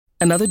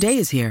Another day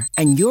is here,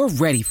 and you're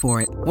ready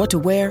for it. What to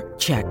wear?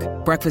 Check.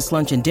 Breakfast,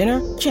 lunch, and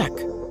dinner? Check.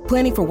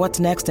 Planning for what's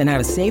next and how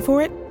to save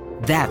for it?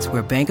 That's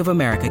where Bank of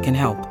America can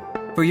help.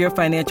 For your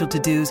financial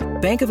to-dos,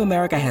 Bank of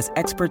America has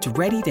experts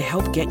ready to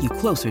help get you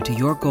closer to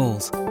your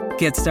goals.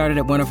 Get started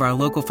at one of our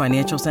local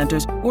financial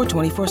centers or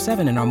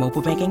 24/7 in our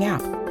mobile banking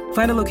app.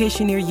 Find a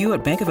location near you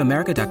at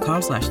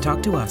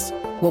bankofamerica.com/talktous.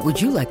 What would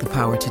you like the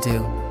power to do?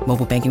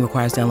 Mobile banking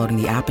requires downloading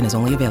the app and is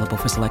only available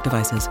for select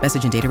devices.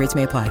 Message and data rates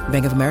may apply.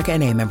 Bank of America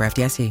N.A., member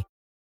FDIC.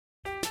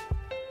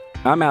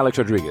 I'm Alex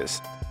Rodriguez.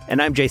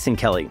 And I'm Jason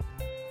Kelly.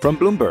 From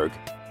Bloomberg,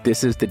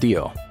 this is The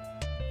Deal.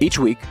 Each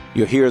week,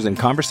 you'll hear us in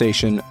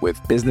conversation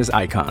with business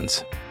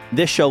icons.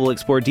 This show will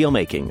explore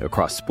deal-making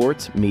across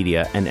sports,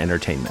 media, and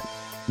entertainment.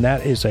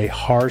 That is a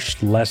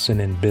harsh lesson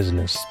in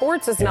business.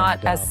 Sports is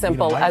not as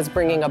simple as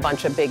bringing a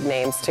bunch of big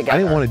names together. I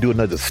didn't want to do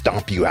another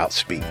stomp you out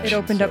speech. It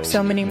opened up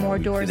so many more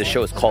doors. The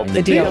show is called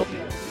The Deal.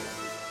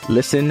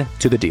 Listen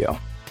to The Deal.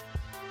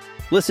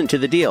 Listen to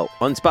The Deal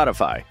on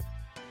Spotify.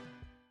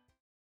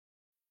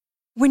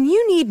 When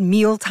you need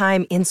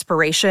mealtime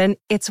inspiration,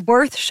 it's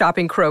worth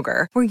shopping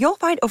Kroger, where you'll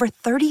find over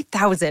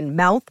 30,000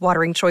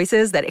 mouth-watering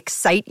choices that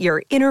excite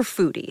your inner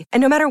foodie. And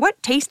no matter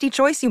what tasty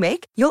choice you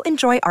make, you'll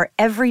enjoy our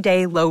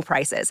everyday low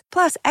prices,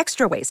 plus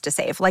extra ways to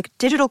save, like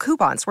digital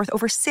coupons worth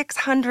over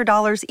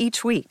 $600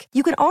 each week.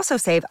 You can also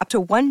save up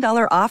to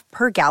 $1 off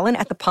per gallon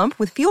at the pump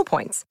with fuel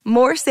points.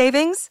 More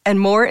savings and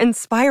more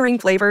inspiring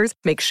flavors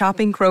make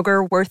shopping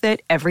Kroger worth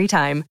it every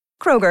time.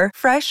 Kroger,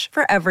 fresh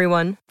for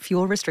everyone.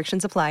 Fuel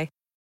restrictions apply.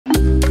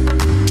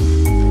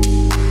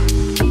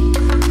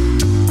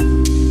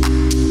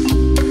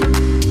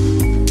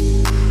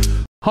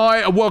 Hi,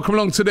 and welcome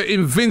along to the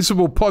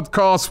Invincible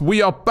podcast.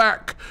 We are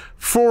back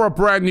for a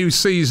brand new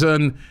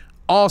season.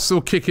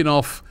 Arsenal kicking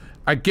off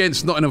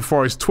against Nottingham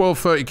Forest,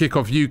 12:30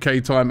 kickoff UK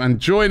time. And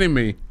joining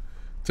me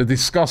to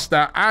discuss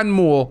that and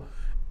more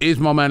is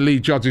my man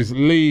Lee Judges.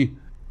 Lee,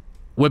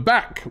 we're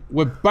back.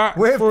 We're back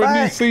for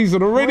a new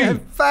season already. We're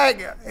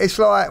back. It's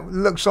like,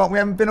 looks like we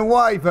haven't been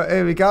away, but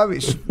here we go.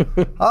 It's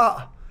been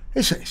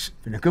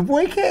a good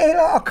week here.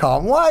 I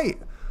can't wait.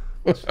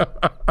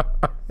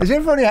 Is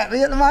everybody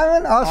happy at the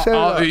moment?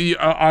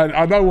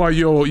 I know why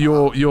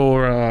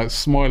you're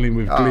smiling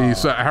with glee.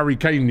 It's Harry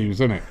Kane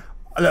news, isn't it?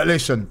 Look,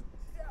 listen,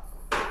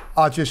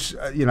 I just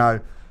got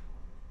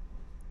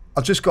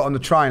on the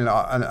train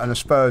and a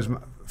Spurs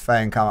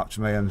fan came up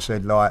to me and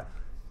said, like,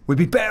 we'd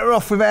be better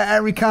off without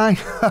Harry Kane.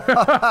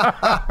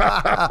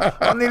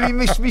 I nearly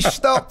missed my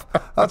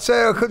stop. I'd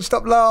say I couldn't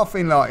stop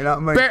laughing, like, you know what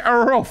I mean?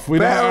 Better off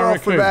without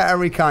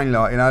Harry Kane,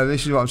 like, you know.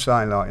 This is what I'm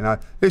saying, like, you know.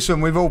 Listen,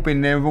 we've all been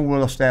there. We've all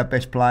lost our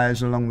best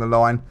players along the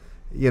line,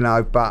 you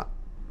know. But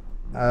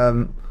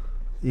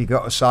you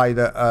got to say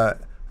that.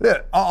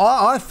 Look,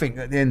 I think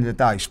at the end of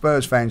the day,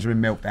 Spurs fans are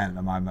in meltdown at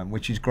the moment,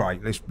 which is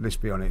great. Let's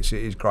be honest,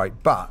 it is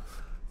great. But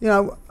you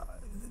know,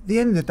 at the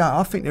end of the day,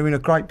 I think they're in a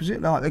great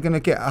position. Like, they're going to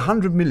get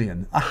 100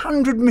 million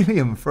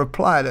for a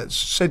player that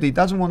said he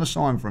doesn't want to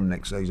sign for him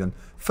next season.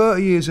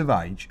 30 years of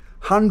age,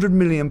 £100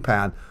 million.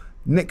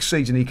 Next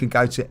season he can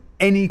go to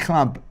any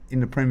club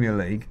in the Premier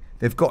League.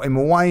 They've got him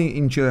away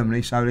in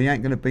Germany, so he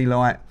ain't going to be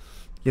like,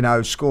 you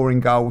know, scoring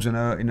goals and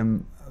hurting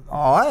them.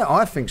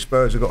 I think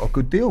Spurs have got a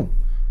good deal.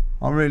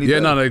 I really do. Yeah,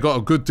 no, they got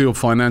a good deal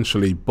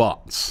financially,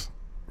 but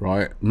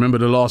right, remember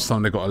the last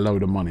time they got a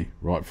load of money,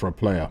 right, for a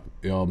player.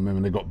 Yeah, I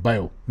remember they got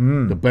Bale,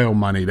 the Bale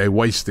money. They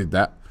wasted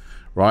that,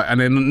 right?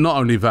 And then not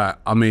only that,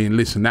 I mean,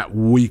 listen, that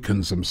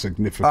weakens them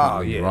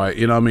significantly, right?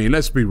 You know what I mean?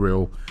 Let's be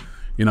real.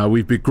 You know,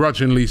 we've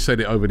begrudgingly said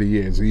it over the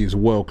years. He's a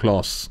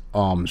world-class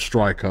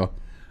striker.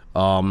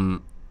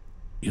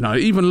 You know,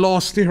 even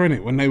last year,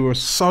 innit, when they were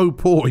so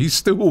poor, he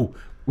still,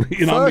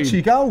 you know,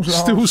 30 goals.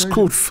 Still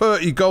scored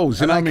 30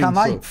 goals. You know what I mean? Come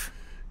eighth.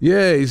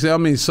 Yeah,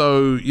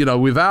 so you know,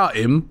 without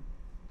him,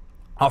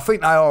 I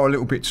think they are a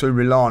little bit too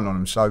reliant on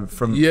him. So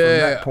from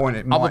that point,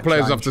 it might other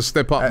players change. have to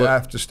step up. They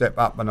have to step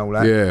up and all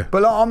that. Yeah.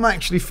 But like, I'm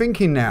actually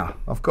thinking now.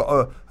 I've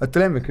got a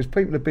dilemma because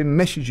people have been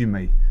messaging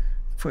me,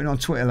 putting on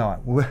Twitter like,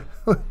 well,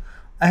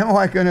 am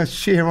I going to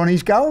cheer on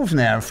his goals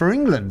now for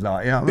England?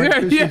 Like, you know what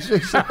I mean? Yeah.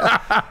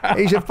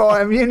 He's a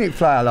Bayern Munich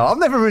player. Like, I've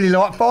never really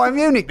liked Bayern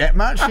Munich that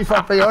much, if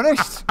I'll be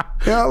honest.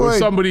 You know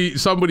what I mean?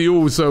 Somebody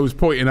also was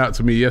pointing out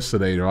to me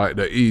yesterday, right,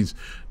 that he's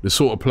the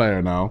sort of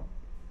player now.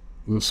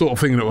 The sort of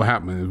thing that will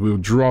happen is we'll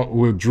draw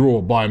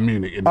Bayern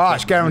Munich in the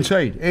Champions it's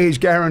guaranteed. League. It is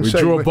guaranteed.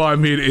 We draw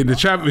Bayern Munich in the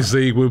Champions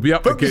League. We'll be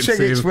up Book against the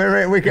tickets. him.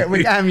 We're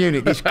Bayern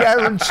Munich. It's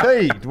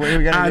guaranteed.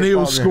 And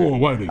he'll score,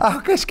 won't he?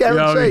 Oh, it's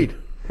guaranteed. You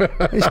know,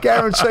 it's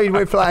guaranteed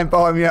we're playing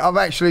Bayern Munich. I've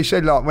actually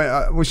said, like,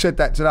 we said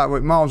that today.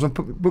 Miles,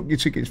 book your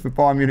tickets for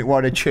Bayern Munich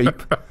while they're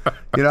cheap.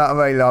 You know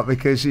what I mean? Like,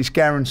 because it's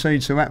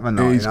guaranteed to happen.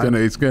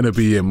 It's gonna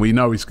be in. We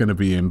know it's gonna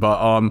be in.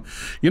 But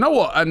you know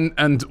what?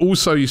 And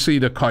also you see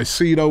the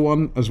Caicedo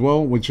one as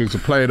well, which is a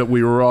player that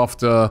we were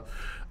after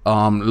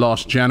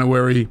last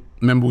January.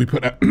 Remember we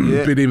put that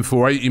bid in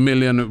for 80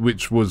 million,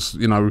 which was,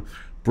 you know,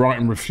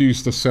 Brighton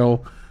refused to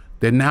sell.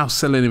 They're now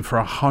selling him for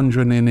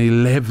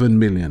 111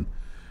 million.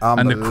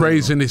 And the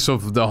craziness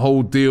of the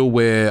whole deal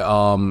where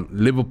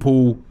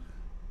Liverpool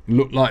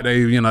Look like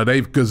they've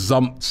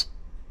gazumped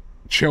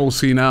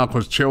Chelsea now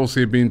because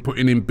Chelsea have been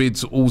putting in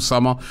bids all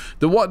summer.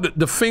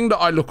 The thing that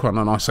I look on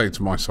and I say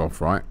to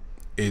myself, right,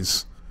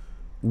 is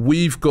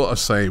we've got to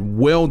say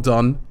well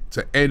done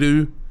to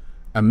Edu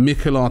and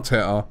Mikel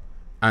Arteta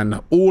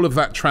and all of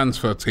that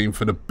transfer team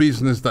for the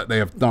business that they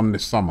have done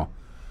this summer.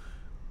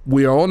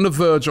 We are on the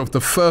verge of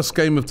the first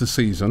game of the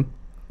season,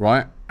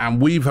 right?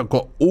 And we've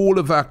got all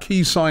of our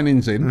key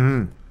signings in.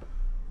 Mm-hmm.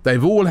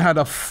 They've all had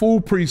a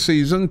full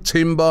pre-season.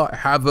 Timber,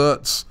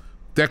 Havertz,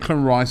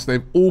 Declan Rice,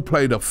 they've all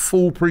played a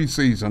full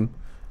pre-season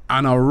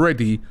and are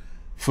ready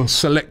for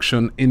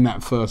selection in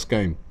that first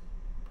game.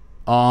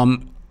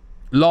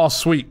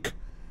 Last week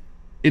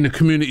in the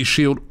Community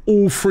Shield,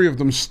 all three of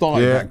them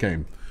started that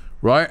game,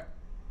 right?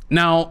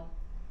 Now,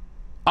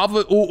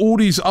 all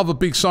these other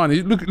big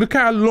signings, look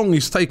how long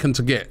it's taken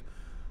to get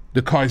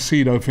the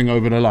Caicedo thing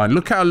over the line.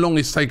 Look how long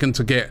it's taken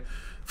to get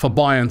for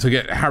Bayern to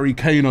get Harry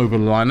Kane over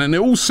the line, and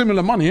they're all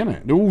similar money, isn't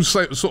it? They're all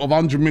sort of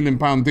 £100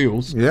 million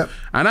deals. Yep.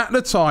 And at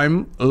the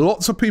time,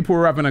 lots of people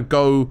were having a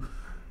go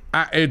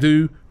at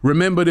Edu.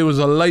 Remember, there was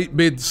a late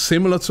bid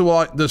similar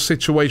to the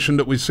situation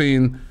that we're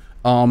seeing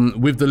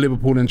with the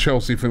Liverpool and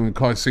Chelsea thing with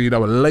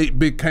Caicedo. A late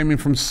bid came in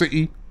from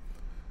City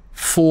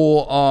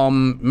for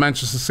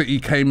Manchester City,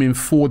 came in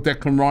for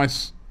Declan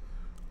Rice.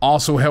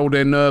 Arsenal held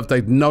their nerve.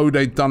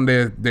 They'd done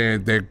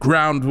their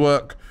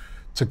groundwork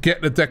to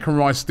get the Declan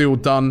Rice deal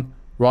done.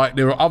 Right,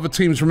 there were other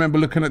teams, remember,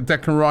 looking at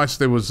Declan Rice.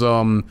 There was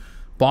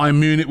Bayern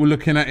Munich were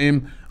looking at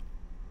him.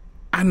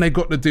 And they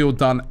got the deal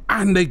done.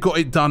 And they got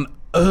it done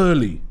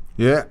early.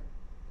 Yeah.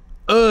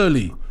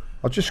 Early.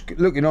 I was just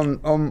looking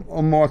on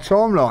my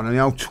timeline on the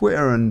old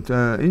Twitter and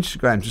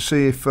Instagram to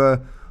see if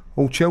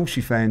all Chelsea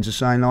fans are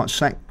saying, like,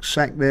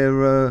 sack their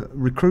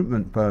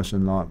recruitment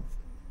person, like.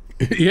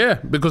 Yeah,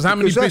 because how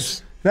many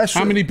bids?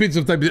 How many bids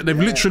have they been? They've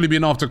literally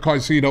been after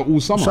Caicedo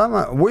all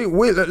summer.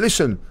 We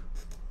listen,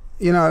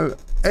 you know,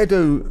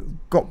 Edu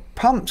got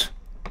pumped.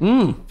 You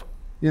know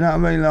what I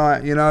mean?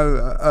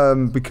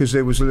 Like, because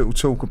there was a little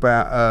talk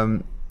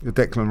about the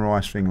Declan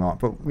Rice thing, like,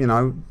 but, you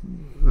know,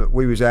 look,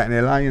 we was out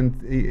in LA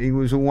and he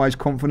was always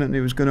confident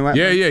it was going to happen.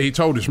 Yeah, he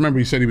told us. Remember,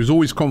 he said he was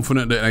always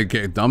confident that they'd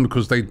get it done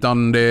because they'd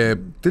done their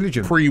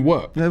diligent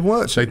pre-work. Their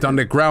work. They'd done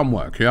their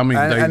groundwork. I mean,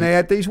 and they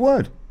had his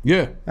word.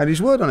 Yeah. Had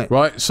his word on it.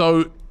 Right,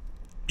 so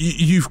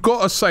you've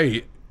got to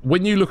say,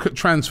 when you look at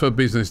transfer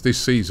business this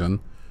season,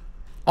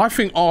 I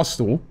think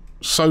Arsenal,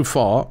 so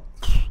far,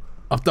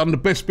 have done the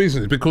best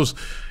business because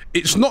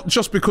it's not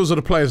just because of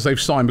the players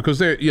they've signed, because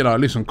they're, you know,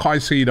 listen,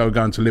 Caicedo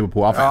going to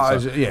Liverpool, I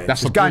think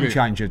that's a game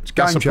changer.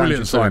 That's a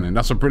brilliant signing.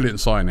 That's a brilliant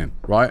signing,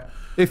 right?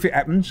 If it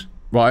happens.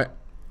 Right.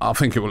 I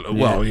think it will.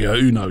 Well, yeah,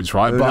 who knows,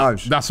 right? Who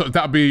knows?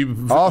 That'd be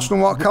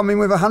Arsenal might come in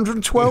with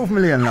 112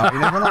 million. Like, you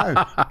never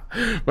know.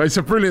 But it's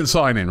a brilliant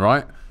signing,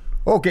 right?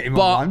 Or get him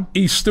on loan.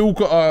 He's still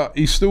got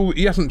he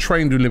hasn't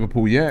trained with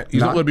Liverpool yet.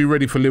 He's not going to be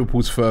ready for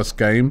Liverpool's first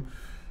game.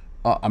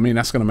 I mean,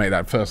 that's going to make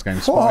that first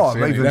game spicy.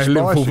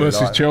 Liverpool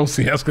versus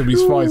Chelsea, that's going to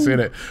be spicy, isn't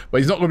it? But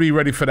he's not going to be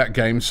ready for that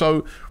game.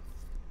 So,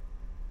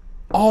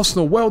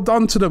 Arsenal, well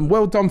done to them.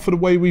 Well done for the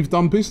way we've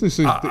done business.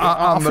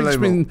 I think it's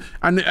been,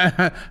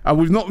 and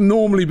we've not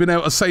normally been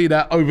able to say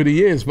that over the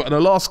years, but in the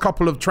last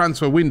couple of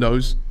transfer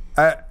windows.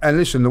 And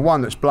listen, the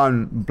one that's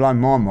blown my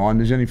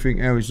mind is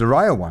anything else is the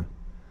Raya one.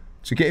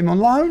 To get him on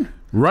loan.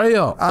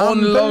 Raya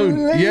on loan.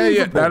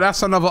 Yeah. Now,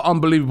 that's another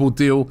unbelievable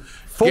deal.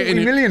 40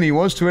 million he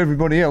was to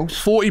everybody else.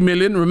 40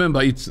 million.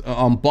 Remember, it's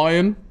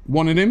Bayern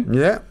wanted him.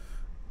 Yeah.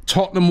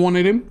 Tottenham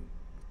wanted him.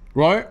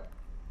 Right?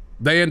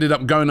 They ended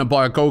up going to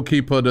buy a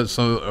goalkeeper that's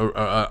an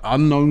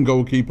unknown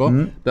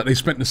goalkeeper that they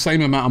spent the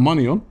same amount of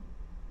money on.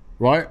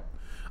 Right?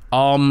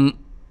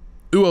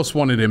 Who else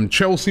wanted him?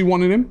 Chelsea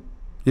wanted him.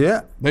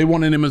 Yeah. They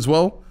wanted him as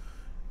well.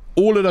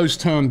 All of those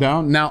turned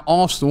down. Now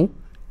Arsenal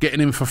getting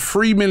him for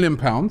 £3 million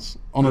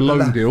on a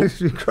loan deal.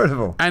 It's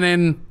incredible. And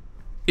then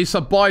it's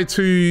a buy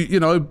to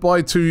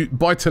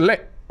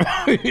let.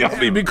 You know what I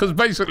mean? Because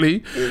basically,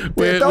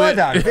 bit of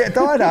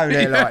Dido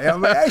there, like. I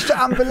mean, it's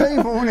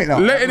unbelievable, isn't it?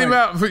 Like, letting him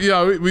out for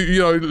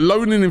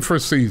loaning him for a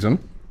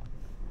season,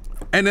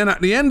 and then at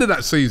the end of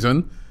that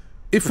season,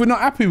 if we're not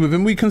happy with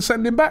him, we can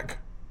send him back.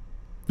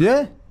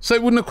 Yeah. So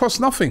it wouldn't have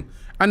cost nothing.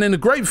 And then the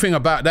great thing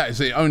about that is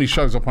it only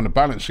shows up on the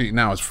balance sheet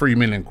now as £3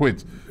 million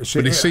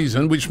for this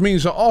season, which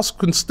means that Arsenal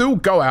can still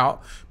go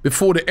out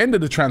before the end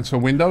of the transfer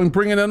window and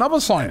bring in another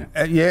signing.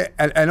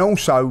 And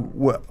also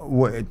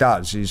what it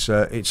does is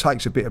it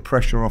takes a bit of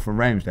pressure off of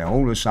Ramsdale.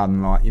 All of a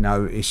sudden, like, you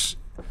know, it's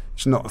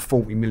not a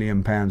 £40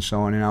 million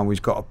signing. Oh, he's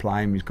got to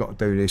play him, he's got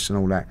to do this and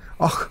all that.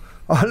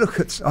 I looked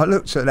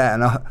at that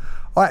and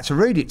I had to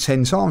read it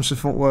 10 times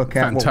to work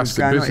out what was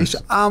going on. It's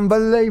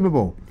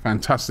unbelievable.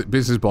 Fantastic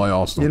business by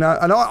Arsenal. You know,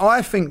 and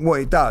I think what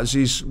it does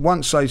is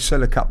once they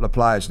sell a couple of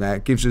players now,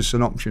 it gives us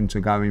an option to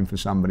go in for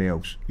somebody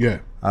else. Yeah.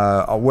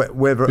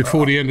 Whether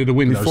before the end of the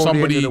window,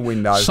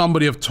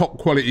 somebody of top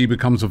quality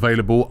becomes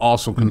available.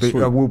 Arsenal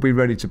can will be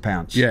ready to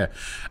pounce. Yeah,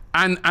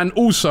 and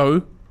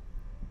also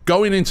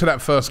going into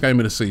that first game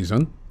of the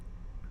season,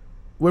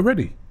 we're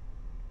ready.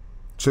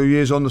 2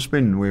 years on the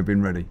spin, we've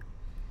been ready.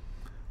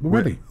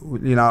 Already?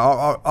 You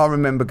know, I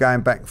remember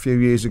going back a few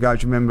years ago.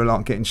 Do you remember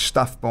like getting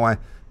stuffed by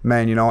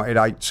Man United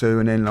 8-2,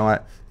 and then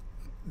like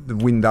the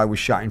window was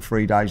shutting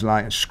 3 days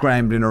later,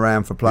 scrambling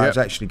around for players.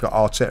 Actually got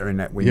Arteta in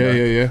that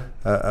window.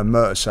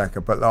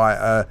 Mertesacker. But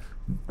like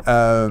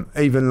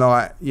even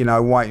like, you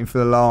know, waiting for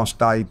the last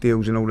day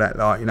deals and all that,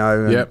 like, you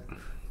know,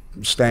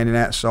 standing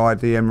outside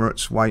the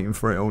Emirates waiting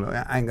for it all.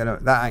 That ain't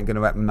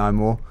gonna happen no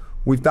more.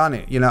 We've done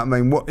it. You know what I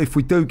mean? What if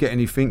we do get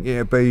anything?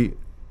 It'll be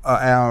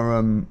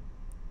our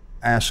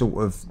sort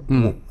of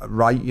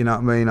rate. You know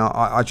what I mean?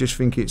 I just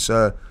think it's.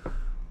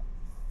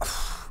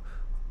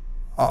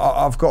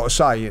 I've got to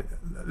say,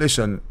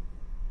 listen,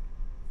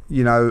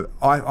 you know,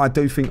 I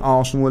do think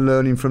Arsenal are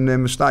learning from their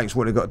mistakes.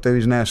 What they've got to do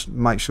is now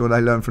make sure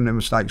they learn from their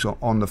mistakes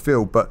on the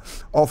field. But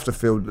off the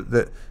field,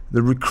 the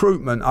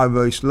recruitment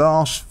over these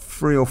last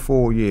 3 or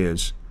 4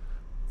 years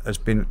has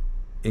been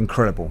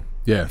incredible.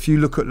 Yeah. If you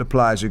look at the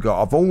players we've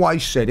got, I've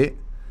always said it,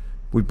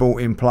 we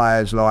brought in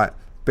players like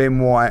Ben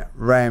White,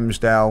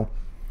 Ramsdale,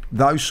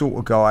 those sort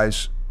of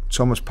guys,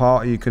 Thomas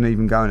Partey, you can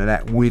even go into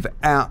that,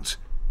 without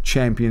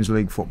Champions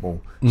League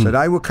football. So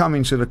they were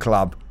coming to the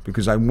club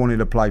because they wanted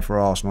to play for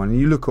Arsenal. And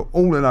you look at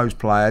all of those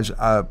players,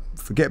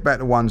 forget about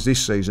the ones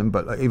this season,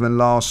 but even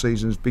last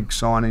season's big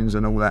signings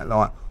and all that,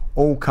 like,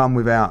 all come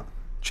without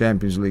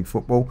Champions League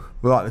football.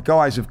 Like, the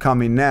guys have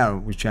come in now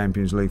with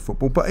Champions League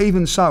football, but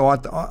even so,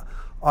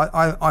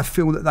 I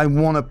feel that they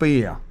want to be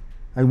here.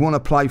 They want to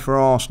play for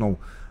Arsenal.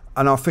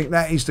 And I think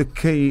that is the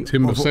key.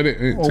 Timber said it.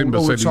 Timber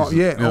said the time.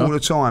 Yeah, all the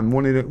time.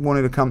 Wanted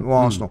to come to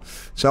Arsenal.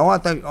 So I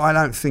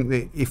don't think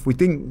that if we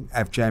didn't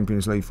have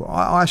Champions League,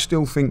 I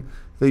still think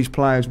these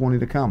players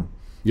wanted to come.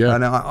 Yeah.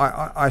 And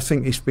I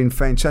think it's been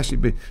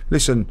fantastic. But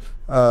listen,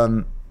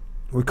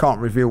 we can't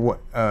reveal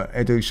what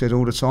Edu said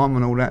all the time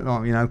and all that,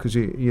 like, you know, because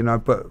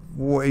but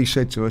what he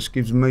said to us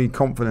gives me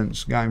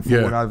confidence going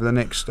forward over the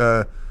next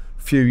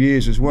few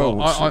years as well.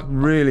 Well,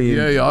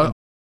 really.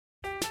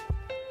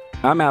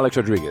 I'm Alex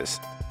Rodriguez.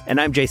 And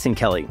I'm Jason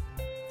Kelly.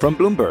 From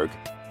Bloomberg,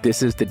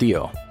 this is The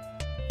Deal.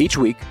 Each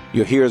week,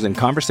 you'll hear us in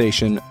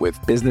conversation with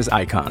business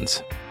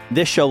icons.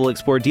 This show will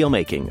explore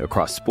deal-making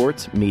across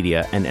sports,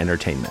 media, and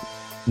entertainment.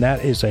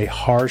 That is a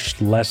harsh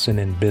lesson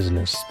in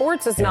business.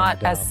 Sports is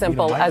not as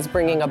simple as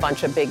bringing a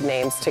bunch of big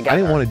names together. I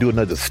didn't want to do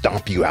another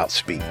stomp you out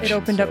speech. It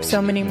opened up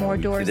so many more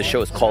doors. The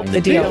show is called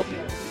The Deal.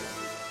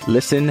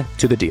 Listen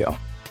to The Deal.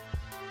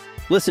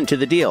 Listen to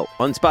The Deal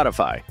on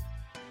Spotify.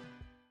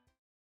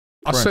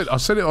 I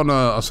said it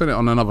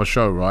on another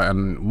show, right?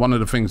 And one of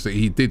the things that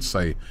he did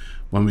say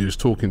when we was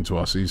talking to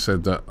us, he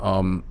said that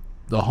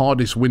the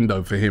hardest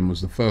window for him was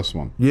the first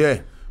one.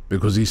 Yeah.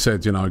 Because he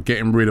said, you know,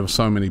 getting rid of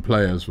so many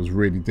players was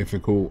really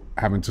difficult,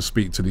 having to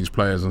speak to these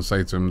players and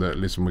say to them that,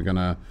 listen, we're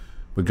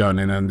going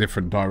in a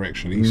different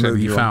direction. He said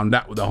he found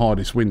that the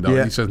hardest window.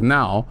 Yeah. He says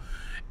now,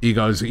 he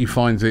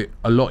finds it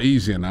a lot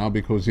easier now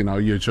because, you know,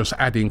 you're just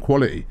adding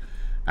quality.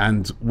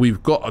 And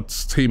we've got a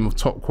team of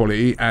top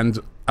quality, and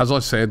as I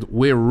said,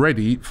 we're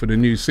ready for the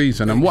new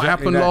season. And what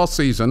happened last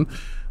season,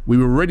 we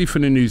were ready for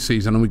the new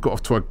season and we got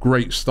off to a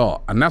great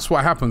start. And that's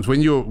what happens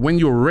when you're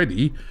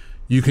ready,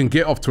 you can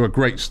get off to a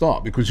great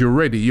start because you're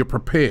ready, you're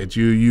prepared,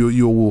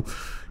 you're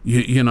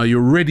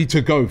ready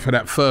to go for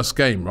that first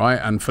game, right?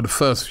 And for the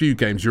first few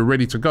games, you're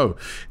ready to go.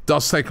 It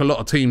does take a lot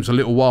of teams a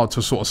little while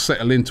to sort of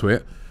settle into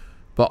it,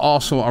 but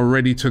Arsenal are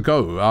ready to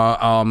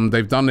go.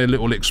 They've done their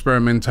little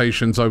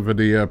experimentations over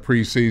the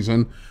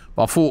pre-season.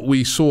 But I thought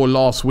we saw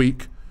last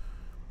week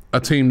a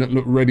team that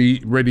looked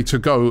ready to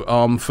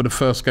go for the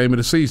first game of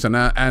the season.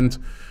 And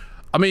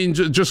I mean,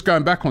 just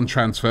going back on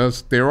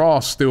transfers, there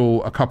are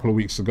still a couple of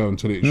weeks to go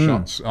until it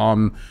shuts.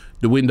 The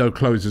window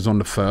closes on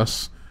the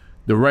 1st.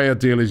 The Raya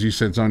deal, as you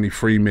said, is only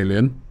 $3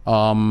 million.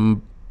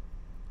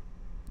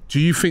 Do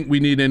you think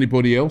we need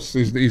anybody else?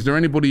 Is there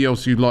anybody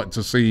else you'd like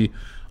to see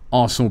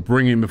Arsenal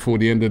bring in before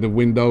the end of the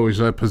window? Is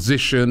there a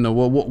position,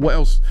 or what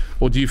else?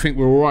 Or do you think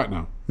we're all right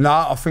now? No,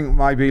 I think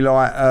maybe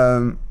like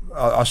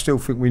I still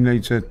think we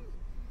need to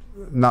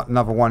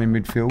another one in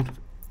midfield.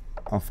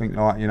 I think,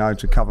 like, you know,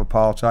 to cover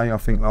Partey. I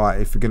think, like,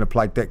 if we're going to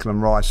play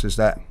Declan Rice as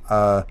that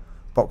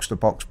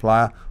box-to-box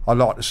player, I'd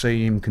like to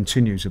see him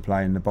continue to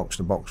play in the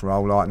box-to-box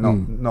role, like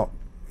not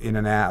in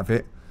and out of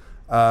it.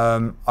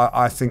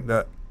 I think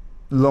that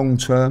long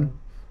term,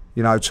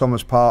 you know,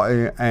 Thomas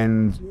Partey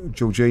and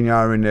Jorginho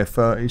are in their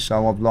 30s,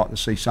 so I'd like to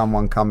see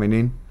someone coming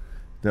in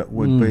that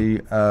would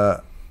be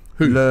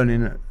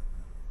learning.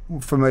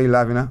 For me,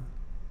 Lavia.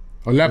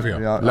 Oh,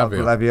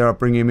 Lavia. I'll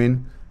bring him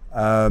in.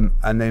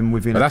 And then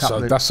within that's a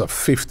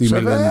 £50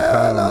 million.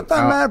 Don't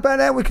matter about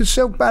that. We can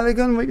sell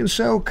Balogun. We can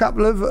sell a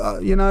couple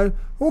of, you know,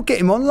 or get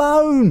him on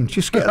loan.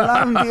 Just get a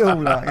loan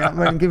deal, like, you know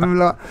what I mean? Give him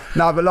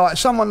but like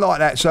someone like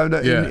that, so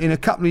that in a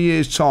couple of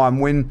years' time,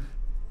 when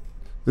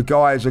the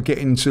guys are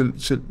getting into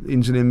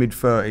their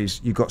mid-30s,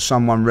 you've got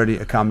someone ready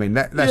to come in.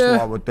 That's what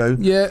I would do.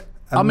 Yeah,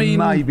 and I mean,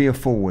 maybe a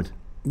forward.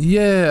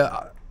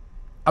 Yeah,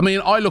 I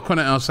mean, I look on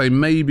it and I say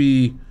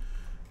maybe.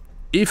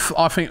 If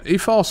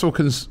Arsenal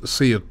can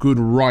see a good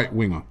right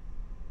winger,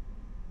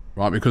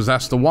 right, because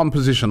that's the one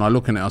position I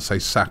look at it, I say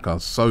Saka,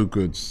 so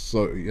good,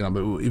 so, you know,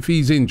 but if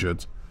he's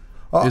injured,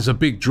 there's a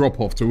big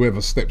drop-off to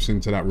whoever steps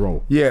into that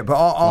role. Yeah, but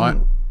right?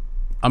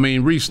 I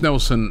mean, Reece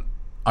Nelson,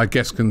 I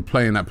guess, can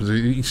play in that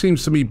position. He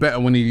seems to me better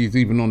when he's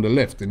even on the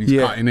left and he's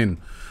cutting in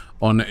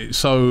on it.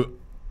 So,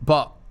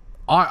 but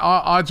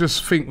I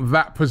just think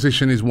that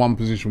position is one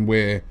position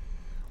where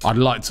I'd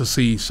like to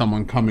see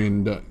someone come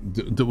in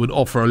that would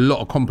offer a lot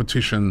of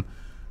competition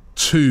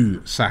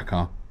to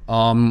Saka.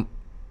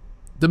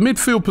 The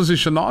midfield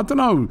position, I don't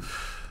know.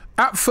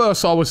 At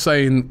first, I was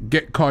saying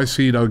get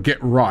Caicedo,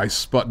 get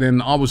Rice, but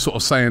then I was sort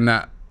of saying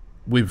that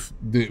with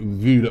the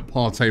view that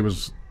Partey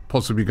was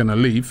possibly going to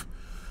leave.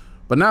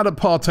 But now that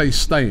Partey's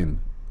staying,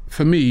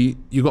 for me,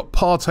 you've got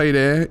Partey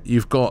there,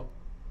 you've got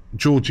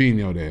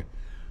Jorginho there.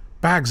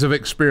 Bags of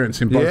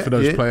experience in both of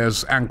those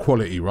players and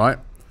quality, right?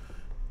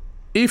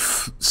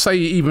 If, say,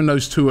 even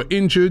those two are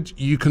injured,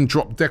 you can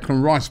drop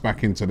Declan Rice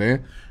back into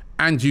there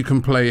and you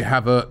can play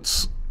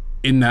Havertz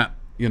in that,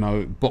 you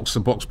know,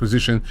 box-to-box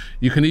position.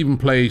 You can even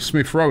play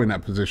Smith Rowe in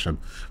that position.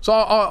 So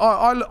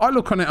I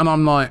look on it and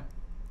I'm like,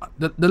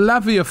 the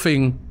Lavia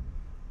thing,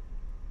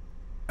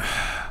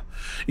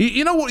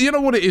 you know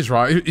what it is,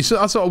 right? I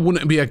sort of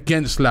wouldn't be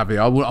against Lavia.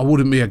 I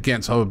wouldn't be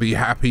against. I would be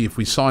happy if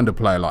we signed a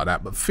player like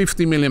that. But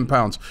 £50 million,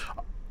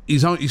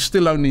 he's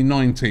still only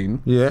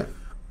 19. Yeah.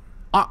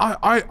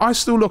 I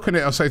still look at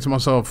it, I say to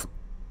myself,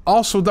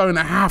 Arsenal don't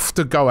have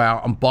to go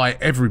out and buy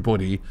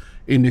everybody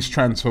in this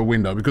transfer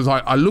window, because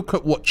I look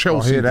at what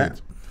Chelsea did.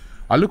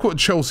 I look at what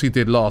Chelsea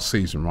did last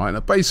season, right?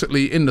 And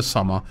basically, in the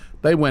summer,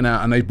 they went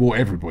out and they bought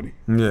everybody.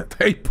 Yeah.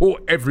 They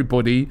bought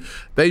everybody.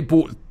 They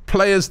bought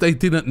players they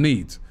didn't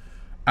need.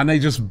 And they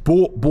just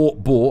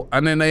bought.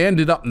 And then they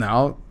ended up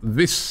now,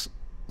 this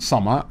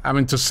summer,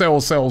 having to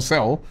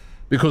sell,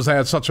 because they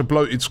had such a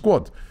bloated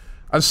squad.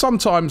 And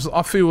sometimes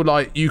I feel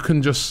like you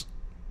can just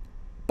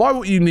buy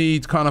what you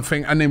need kind of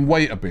thing and then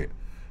wait a bit.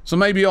 So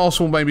maybe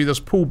Arsenal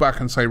just pull back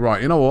and say,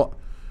 right, you know what?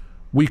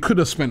 We could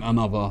have spent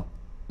another,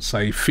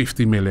 say,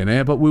 50 million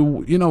here, but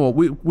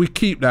we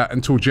keep that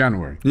until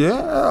January.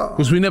 Yeah.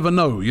 Because we never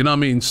know, you know what I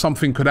mean?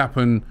 Something could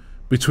happen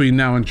between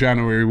now and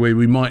January where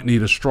we might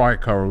need a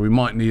striker, or we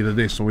might need a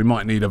this, or we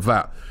might need a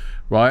that,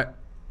 right?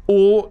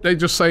 Or they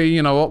just say,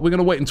 you know what, we're going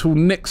to wait until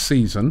next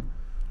season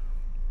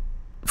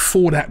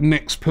for that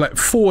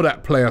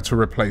player to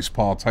replace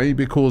Partey,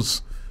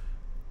 because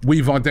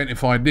we've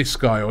identified this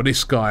guy or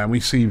this guy and we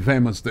see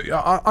them as the...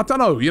 I don't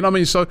know, you know what I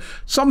mean? So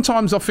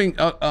sometimes I think,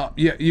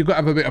 you've got to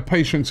have a bit of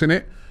patience in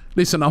it.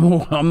 Listen,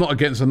 I'm not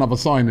against another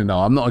signing though.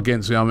 I'm not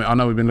against it. I mean, I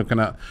know we've been looking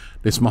at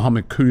this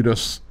Mohamed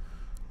Kudus.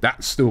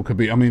 That still could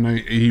be... I mean,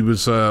 he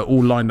was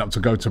all lined up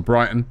to go to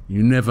Brighton.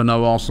 You never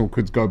know, Arsenal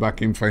could go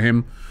back in for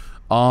him.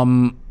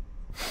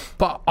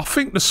 But I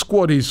think the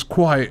squad is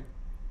quite...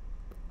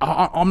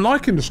 I'm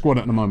liking the squad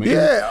at the moment.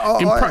 Yeah,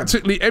 in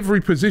practically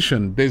every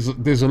position,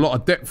 there's a lot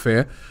of depth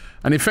here,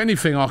 and if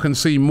anything, I can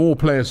see more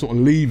players sort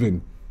of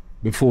leaving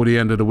before the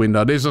end of the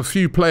window. There's a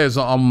few players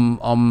that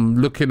I'm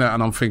looking at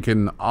and I'm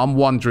thinking, I'm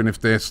wondering if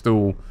they're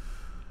still,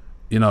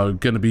 you know,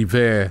 going to be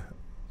there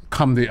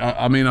come the...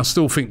 I mean, I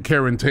still think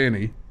Kieran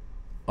Tierney,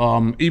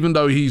 even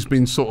though he's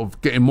been sort of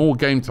getting more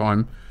game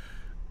time,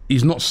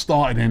 he's not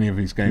started any of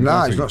his games.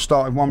 No, he's not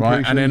started one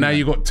right? And then now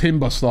you've got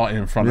Timber starting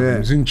in front of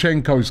him.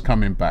 Zinchenko's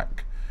coming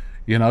back.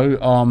 You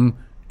know,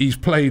 he's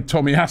played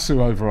Tomiyasu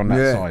over on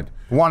that side.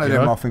 One of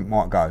them, I think,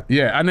 might go.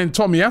 Yeah, and then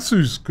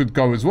Tomiyasu's could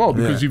go as well,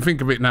 because you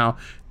think of it now,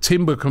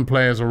 Timber can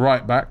play as a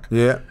right back.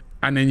 Yeah.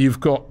 And then you've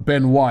got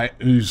Ben White,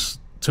 who's,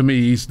 to me,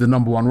 he's the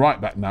number one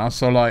right back now.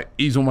 So, like,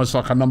 he's almost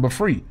like a number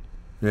 3.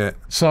 Yeah.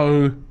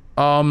 So,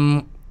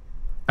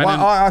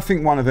 I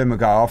think one of them will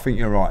go. I think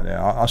you're right there.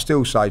 I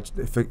still say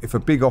if a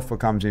big offer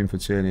comes in for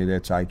Tierney, they'll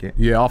take it.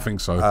 Yeah, I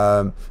think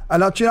so.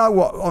 And do you know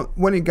what?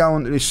 When you go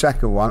on to this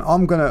second one,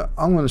 I'm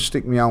gonna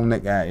stick my old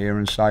neck out here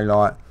and say,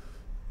 like,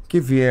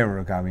 give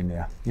Vieira a go in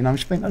there. You know, we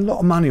spent a lot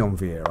of money on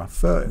Vieira.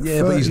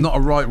 30, but he's not a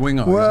right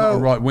winger. He's not a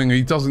right winger.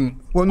 He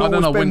doesn't... Well, no,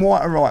 was Ben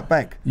White a right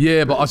back?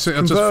 Yeah, but I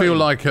just feel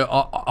like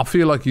I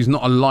feel like he's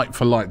not a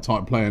like-for-like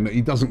type player, and he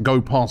doesn't go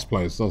past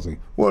players, does he?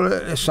 Well,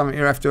 that's something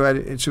you have to add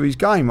into his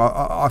game.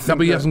 I think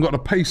but he hasn't got the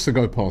pace to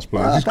go past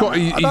players.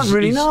 I don't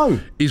really know.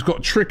 He's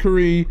got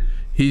trickery.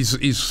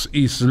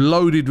 He's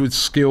loaded with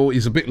skill.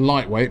 He's a bit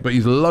lightweight, but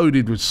he's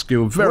loaded with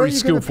skill. Very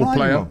skillful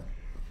player.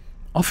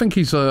 I think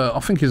he's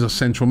a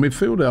central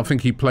midfielder. I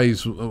think he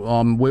plays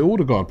where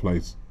Odegaard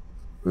plays.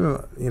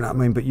 Well, you know what I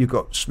mean? But you've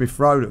got Smith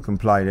Rowe that can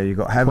play there. You've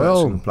got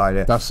Havertz that can play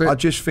there. That's it. I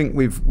just think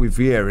with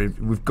Vieira,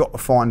 we've got to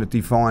find a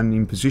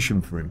defining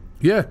position for him.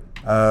 Yeah.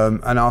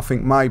 And I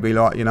think maybe,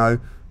 like, you know,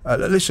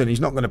 listen, he's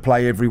not going to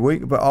play every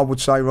week, but I would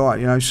say, right,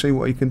 you know, see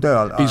what he can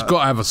do. He's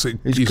got to have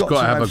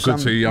a good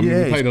team. I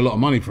mean, we paid a lot of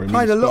money for him.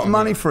 Paid a lot of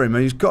money for him,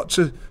 and he's got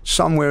to,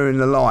 somewhere in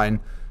the line,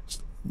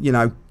 you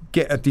know,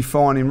 get a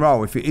defining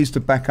role. If it is to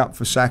back up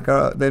for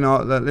Saka, then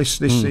let's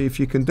see if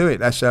you can do it.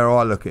 That's how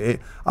I look at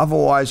it.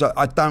 Otherwise,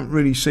 I don't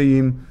really see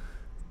him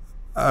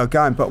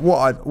going. But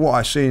what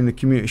I see in the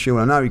Community Shield,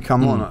 I know he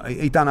come on.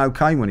 He done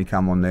okay when he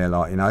come on there,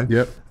 like, you know.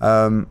 Yep.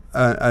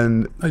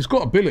 And he's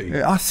got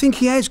ability. I think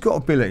he has got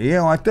ability.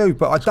 Yeah, I do,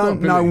 but I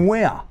don't know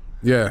where.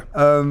 Yeah.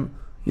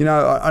 You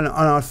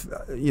know,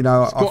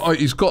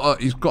 he's got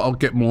to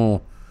get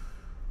more.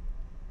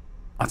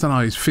 I don't know.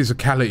 His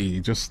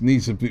physicality just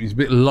needs he's a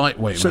bit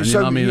lightweight, man. You know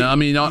what I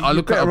mean, I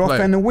look at a player. Better off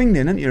down the wing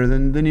then, aren't you,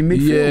 than in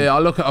midfield? Yeah, I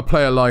look at a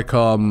player like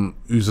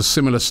who's a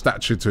similar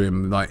stature to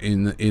him, like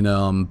in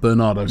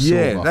Bernardo Silva.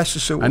 Yeah, that's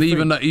the sort of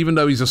thing. And even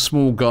though he's a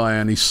small guy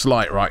and he's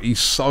slight, right, he's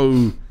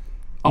so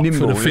up nimble,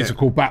 for the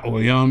physical battle.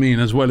 You know what I mean,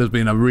 as well as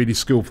being a really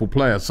skillful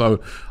player.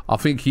 So I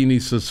think he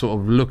needs to sort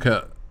of look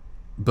at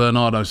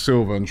Bernardo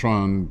Silva and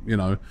try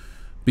and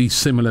be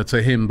similar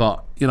to him.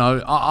 But and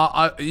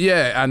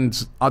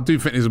I do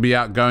think there's gonna be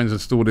outgoings and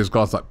still there's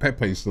guys like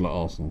Pepe still at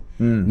Arsenal.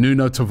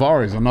 Nuno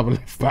Tavares, another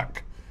left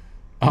back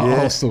at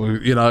Arsenal.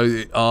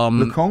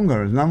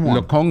 Lokonga is another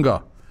one.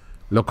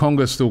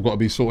 Lokonga's still got to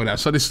be sorted out.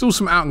 So there's still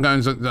some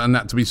outgoings and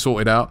that to be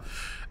sorted out.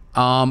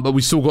 But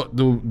we still got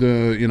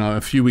the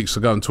a few weeks to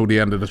go until the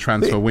end of the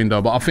transfer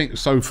window. But I think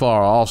so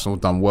far Arsenal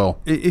have done well.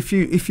 If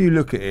you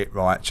look at it,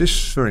 right,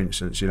 just for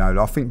instance,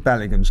 I think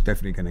Balogun's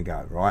definitely going to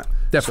go, right?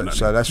 Definitely.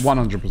 So that's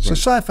 100%. So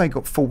say if they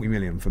got 40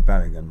 million for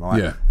Balogun, right?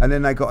 Yeah. And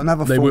then they got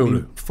another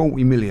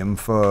 40 million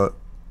for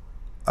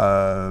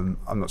I'm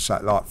not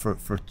saying like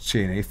for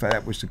Tierney, if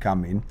that was to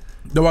come in.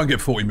 They won't get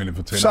 40 million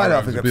for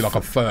Tierney. It'd be like a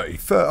 30.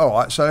 All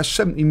right, so that's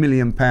 £70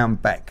 million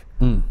back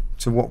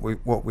to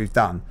what we've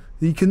done.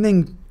 You can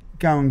then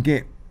go and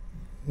get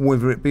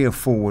whether it be a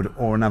forward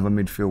or another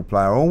midfield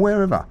player or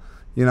wherever.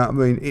 You know what I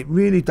mean? It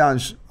really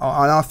does,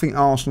 and I think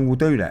Arsenal will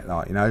do that.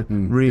 Like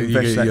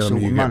reinvest that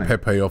sort of money.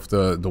 Pepe off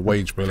the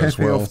wage bill as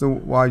well. Pepe off the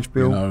wage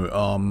bill.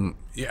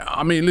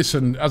 I mean,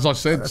 listen. As I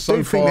said,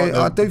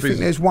 I do think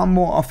there's one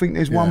more. I think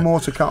there's one more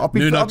to come.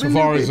 Nuno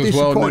Tavares as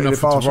well. Nuno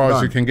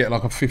Tavares, you can get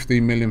like a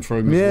 15 million for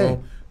him as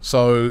well.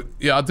 So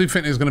I do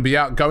think there's going to be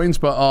outgoings,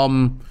 but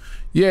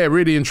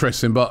really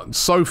interesting. But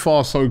so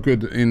far, so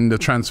good in the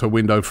transfer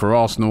window for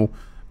Arsenal.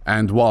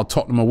 And while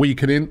Tottenham are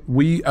weakening,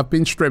 we have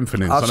been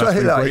strengthening. I've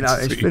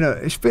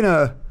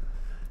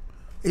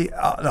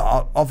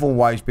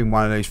always been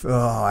one of these.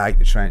 I hate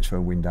the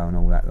transfer window and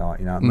all that, like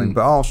I mean.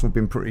 But Arsenal have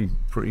been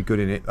pretty good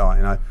in it,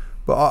 like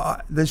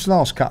But this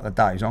last couple of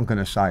days, I'm going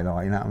to say,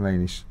 like I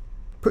mean, it's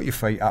put your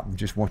feet up and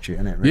just watch it,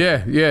 innit?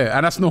 Really? Yeah,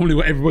 and that's normally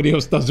what everybody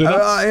else does with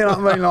us. You know what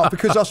I mean? Like,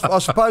 because I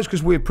suppose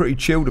because we're pretty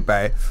chilled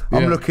about it,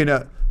 I'm looking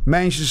at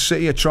Manchester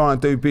City are trying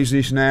to do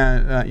business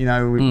now.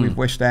 With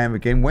West Ham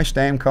again. West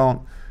Ham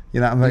can't. You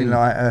know what I mean?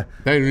 Like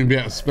they don't even be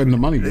able to spend the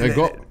money they've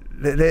got.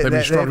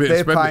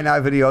 They're paying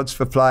over the odds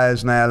for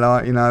players now,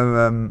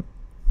 to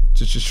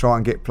just try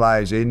and get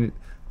players in.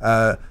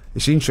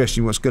 It's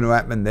interesting what's going to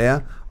happen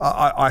there.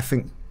 I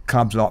think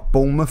clubs like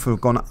Bournemouth have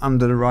gone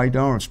under the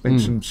radar and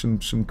spent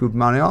some good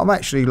money. I'm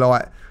actually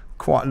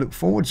quite look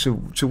forward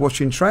to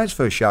watching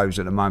transfer shows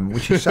at the moment,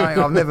 which is something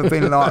I've never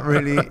been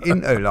really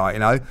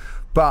into,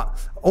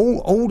 But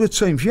all the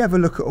teams, if you have a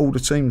look at all the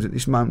teams at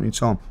this moment in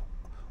time,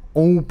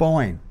 all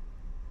buying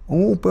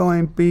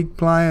big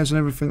players and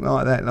everything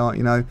like that,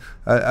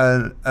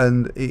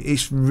 and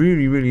it's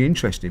really, really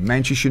interesting.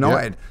 Manchester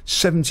United,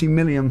 £70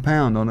 million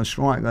on a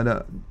striker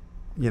that,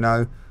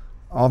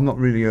 I've not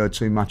really heard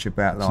too much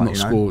about.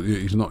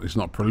 He's not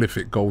a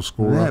prolific goal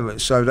scorer. Yeah,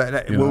 but so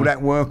will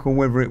that work or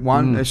whether it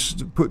won't? This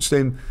puts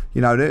them,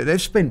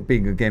 they've spent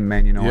big again,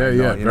 Man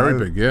United. Very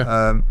big,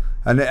 yeah.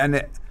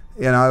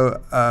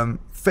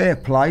 Fair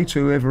play to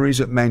whoever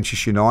is at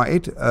Manchester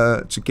United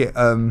to get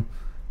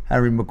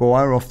Harry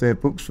Maguire off their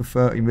books for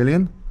 30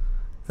 million.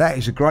 That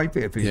is a great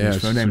bit of business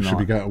for them. Should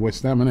be going to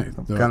West Ham, isn't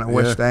it? Going to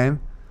West Ham.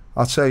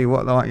 I'll tell you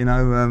what,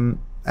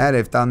 how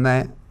they've done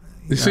that.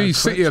 You see,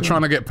 City are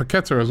trying to get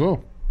Paqueta as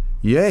well.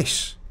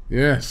 Yes.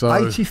 Yeah, so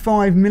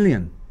 85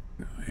 million.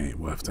 It ain't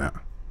worth that.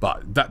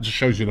 But that just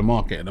shows you the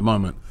market at the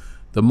moment.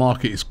 The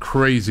market is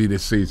crazy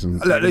this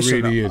season. It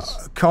really is.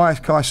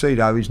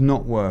 Caicedo is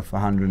not worth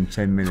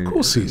 110 million. Of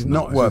course he's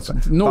not worth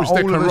it. Nor is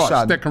Declan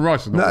Rice. Declan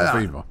Rice is not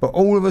worth either. But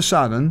all of a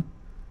sudden,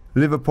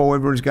 Liverpool,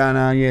 everybody's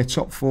going,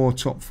 top four,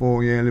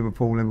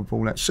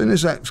 Liverpool. As soon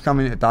as that's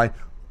coming today,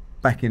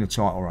 back in the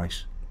title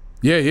race.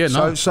 Yeah,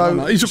 no.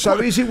 So is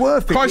it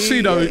worth it?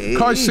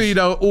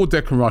 Caicedo or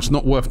Declan Rice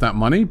not worth that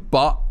money,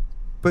 but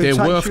they're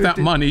worth that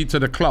money to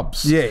the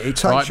clubs. Yeah, it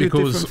takes you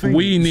because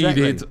we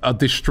needed a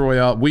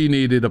destroyer. We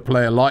needed a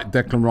player like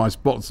Declan Rice,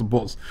 box to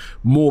box,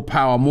 more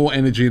power, more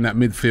energy in that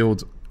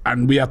midfield,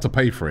 and we had to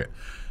pay for it.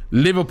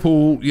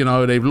 Liverpool,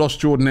 they've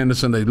lost Jordan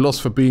Henderson, they've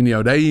lost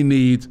Fabinho. They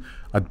need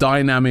a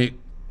dynamic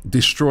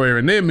destroyer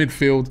in their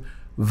midfield.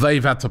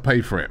 They've had to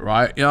pay for it,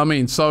 right? You know what I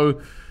mean?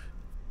 So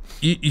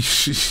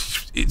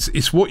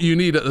it's what you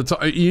need at the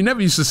time. You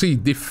never used to see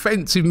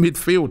defensive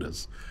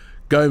midfielders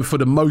going for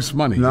the most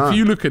money. No. If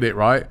you look at it,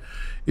 right,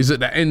 is at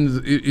the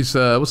end, it's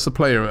what's the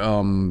player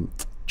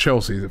at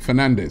Chelsea? Is it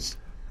Fernandes?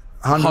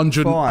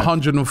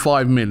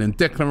 105 million.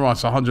 Declan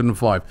Rice,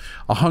 105.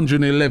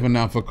 111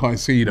 now for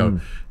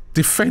Caicedo.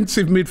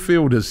 Defensive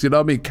midfielders, you know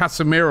what I mean?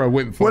 Casemiro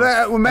went for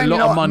a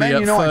lot of money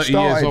at 30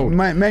 years old.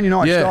 Man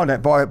United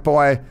started that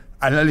by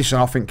and listen,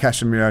 I think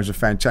Casemiro's a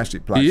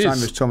fantastic player, same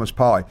as Thomas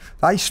Partey.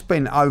 They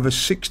spent over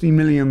 £60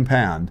 million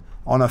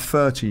on a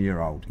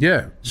 30-year-old.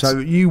 Yeah. So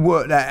you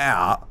work that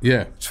out.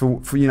 Yeah. For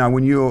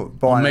when you're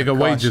buying mega a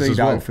wages as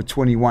well for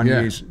 21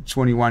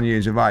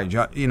 years of age,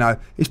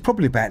 it's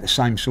probably about the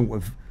same sort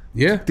of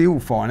deal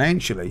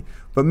financially.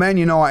 But Man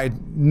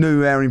United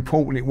knew how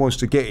important it was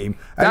to get him.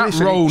 And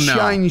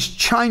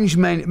changed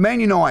Man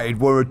United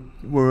were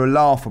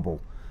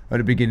laughable at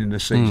the beginning of the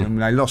season.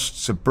 They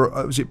lost to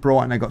was it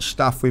Brighton? They got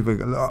stuffed with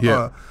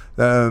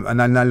and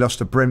then they lost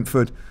to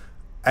Brentford.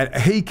 And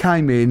he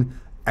came in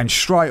and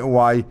straight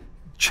away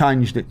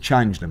changed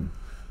them.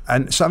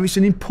 And so it's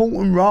an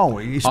important role.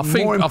 I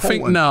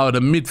think now the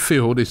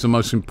midfield is the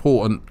most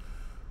important.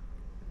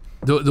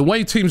 The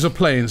way teams are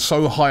playing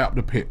so high up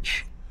the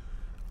pitch,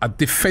 a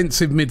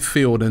defensive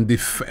midfield and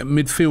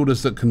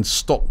midfielders that can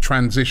stop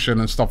transition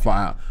and stuff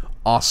like that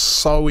are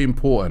so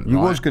important. You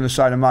was going to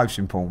say the most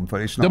important,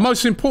 but it's not. The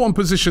most important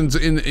positions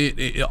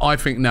I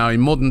think now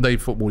in modern day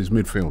football is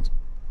midfield.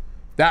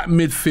 That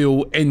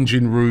midfield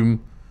engine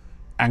room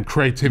and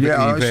creativity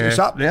there. It's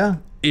up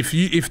there.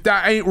 If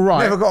that ain't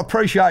right, never got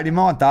appreciated in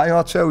my day.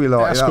 I'll tell you,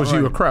 that's because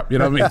you were crap. You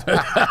know what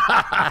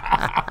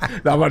I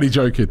mean? No, I'm only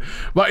joking.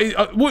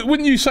 But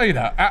wouldn't you say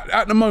that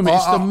at the moment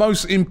it's the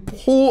most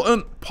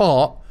important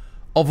part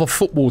of a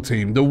football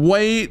team? The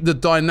way the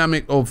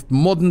dynamic of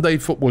modern day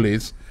football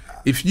is,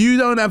 if you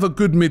don't have a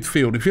good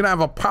midfield, if you don't have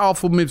a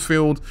powerful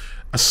midfield,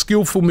 a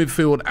skillful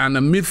midfield, and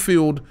a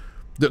midfield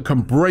that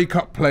can break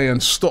up play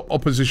and stop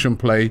opposition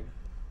play,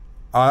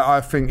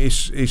 I think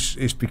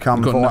it's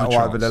become vital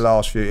over the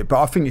last few years.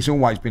 But I think it's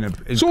always been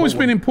It's always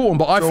been important,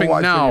 but I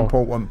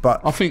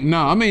think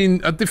now, I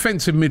mean, a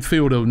defensive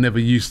midfielder never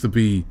used to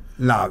be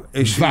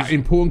that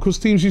important because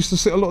teams used to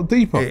sit a lot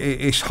deeper.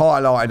 It's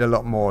highlighted a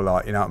lot more,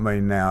 you know what I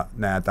mean,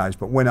 nowadays.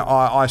 But when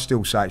I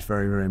still say it's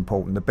very, very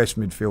important. The best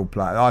midfield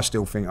player, I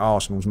still think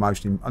Arsenal's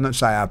I'm not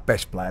saying our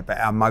best player, but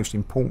our most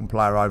important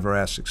player over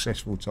our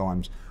successful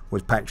times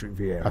was Patrick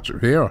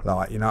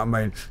Vieira. You know what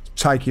I mean?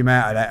 Take him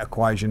out of that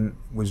equation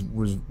was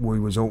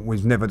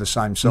never the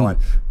same side.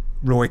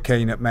 Roy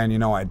Keane at Man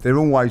United, they've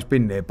always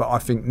been there, but I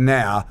think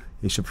now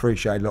it's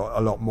appreciated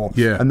a lot more.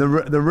 Yeah. And the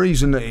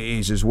reason that it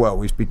is as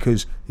well is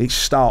because it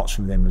starts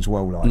from them as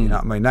well. You know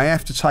what I mean? They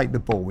have to take the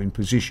ball in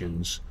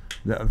positions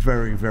that are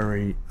very,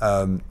 very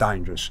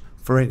dangerous.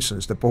 For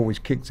instance, the ball is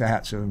kicked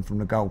out to them from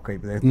the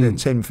goalkeeper. They're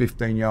 10,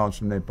 15 yards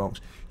from their box.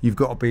 You've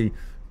got to be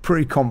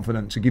pretty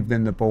confident to give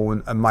them the ball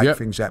and make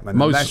things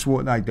happen. And that's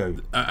what they do.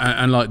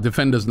 And like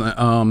defenders,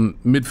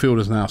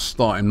 midfielders now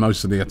starting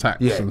most of the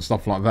attacks and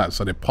stuff like that.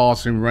 So they're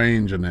passing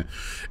range and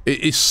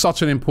it's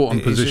such an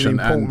important position. It's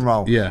an important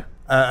role. Yeah.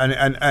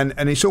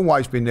 And it's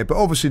always been there. But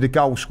obviously the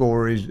goal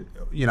scorer is,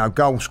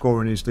 goal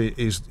scoring is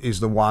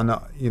the one.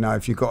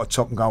 If you've got a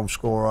top goal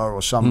scorer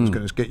or someone's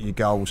going to get you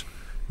goals,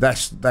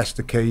 that's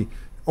the key.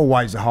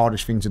 Always the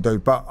hardest thing to do.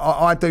 But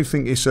I do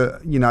think it's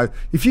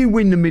if you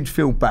win the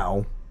midfield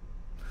battle.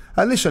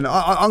 And listen,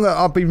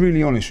 I'll be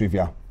really honest with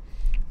you.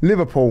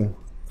 Liverpool,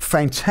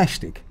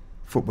 fantastic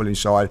footballing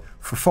side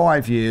for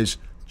 5 years,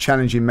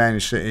 challenging Man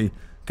City,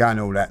 going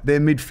all that. They're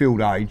midfield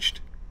aged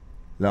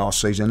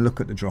last season. Look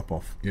at the drop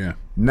off. Yeah.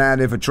 Now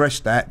they've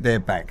addressed that. They're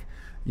back.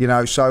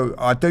 So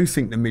I do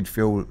think the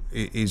midfield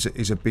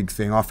is a big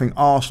thing. I think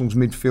Arsenal's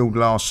midfield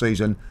last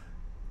season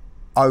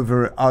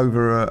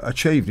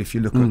overachieved. If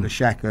you look at the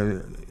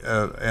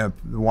Xhaka,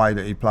 the way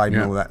that he played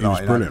and all that, he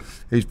was brilliant.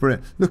 He's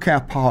brilliant. Look how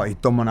Partey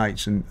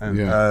dominates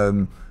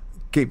and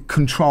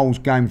controls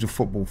games of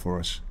football for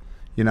us.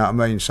 You know what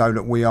I mean? So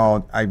that we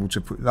are able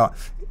to put it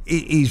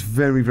is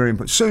very, very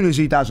important. As soon as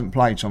he doesn't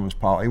play Thomas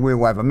Partey,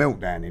 we'll have a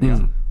meltdown in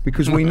here.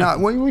 Because we know,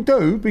 we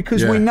do,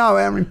 because we know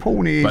how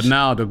important it is. But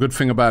now, the good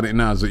thing about it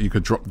now is that you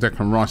could drop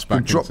Declan Rice back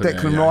into there.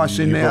 Declan Rice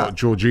in there. Got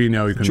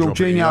Jorginho, you can drop it.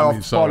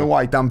 Jorginho, by the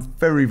way, done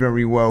very,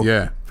 very well.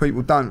 Yeah.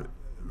 People don't...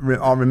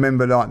 I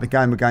remember the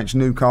game against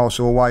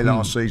Newcastle away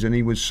last season.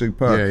 He was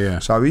superb. Yeah.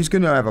 So he's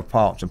going to have a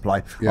part to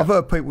play. I've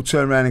heard people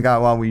turn around and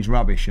go, "Oh, he's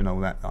rubbish" and all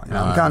that. Go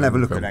and have a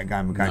look at that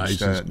game against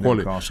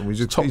Newcastle.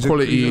 He's a top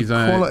quality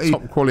international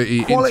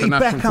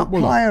backup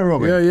footballer. Player,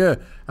 Robin. Yeah.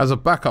 As a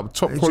backup,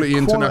 top quality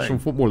international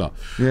footballer.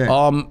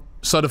 Yeah.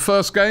 So the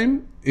first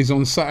game is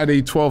on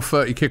Saturday,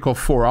 12:30 kickoff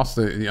for us.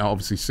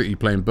 Obviously, City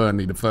playing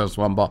Burnley, the first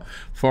one, but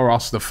for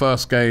us, the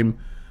first game,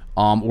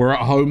 we're at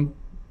home.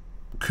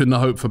 Couldn't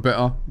have hoped for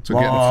better to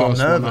get the first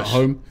one at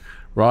home.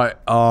 Right.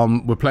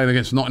 We're playing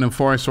against Nottingham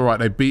Forest. All right,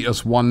 they beat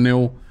us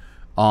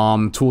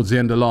 1-0 towards the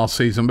end of last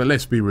season. But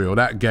let's be real,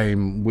 that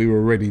game, we were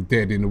already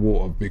dead in the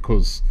water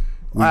because...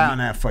 out on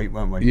our feet,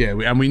 weren't we? Yeah,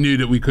 and we knew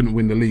that we couldn't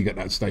win the league at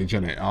that stage,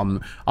 innit?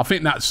 I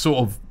think that sort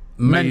of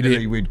made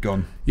mentally it... we'd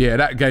gone. Yeah,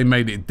 that game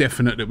made it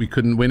definite that we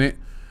couldn't win it.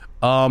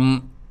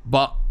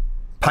 But...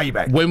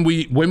 payback. When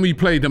we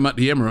played them at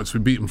the Emirates, we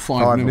beat them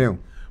 5-0.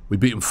 We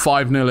beat them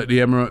 5-0 at the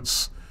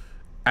Emirates.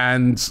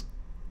 And,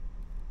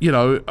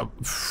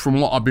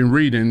 from what I've been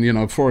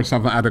reading, Forest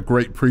haven't had a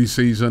great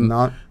pre-season.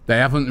 No. They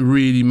haven't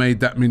really made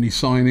that many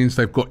signings.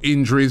 They've got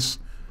injuries.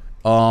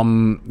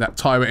 That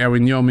Tyrell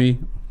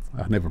Awoniyi,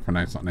 I never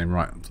pronounced that name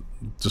right.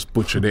 Just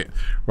butchered it,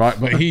 right?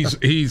 But he's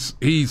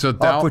a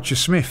doubt. Oh, Butcher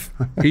Smith.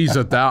 He's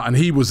a doubt, and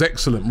he was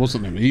excellent,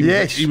 wasn't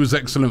he? He was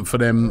excellent for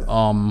them.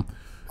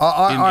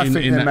 I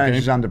think their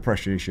manager's game. under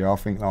pressure this year. I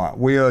think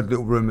we heard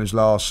little rumours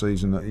last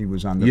season that he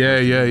was under Yeah.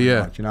 pressure.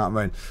 Yeah. Do you know what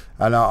I mean?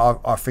 And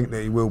I think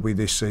that he will be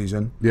this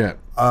season. Yeah.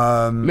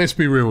 Let's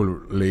be real,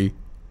 Lee.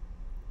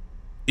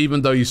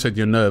 Even though you said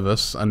you're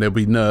nervous, and there'll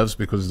be nerves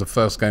because it's the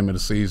first game of the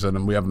season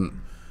and we haven't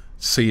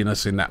seen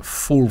us in that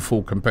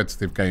full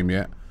competitive game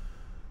yet,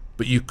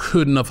 but you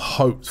couldn't have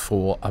hoped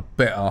for a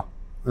better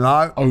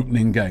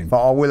opening game.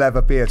 But I will have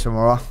a beer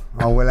tomorrow.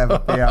 I will have a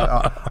beer.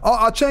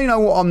 I'll tell you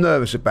what I'm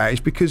nervous about is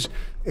because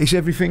it's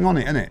everything on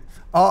it, isn't it?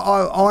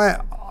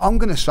 I'm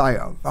going to say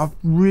I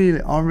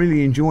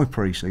really enjoy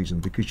pre-season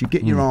because you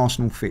get your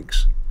Arsenal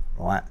fix,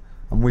 right?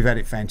 And we've had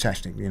it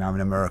fantastic, in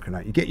America now.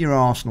 You get your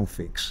Arsenal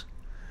fix,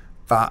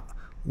 but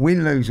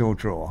win, lose or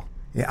draw,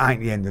 it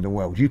ain't the end of the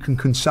world. You can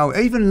console.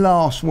 Even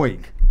last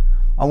week,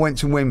 I went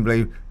to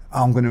Wembley.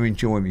 I'm going to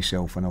enjoy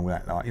myself and all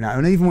that,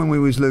 And even when we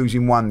was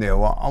losing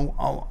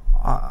 1-0,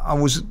 I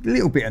was a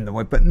little bit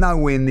annoyed, but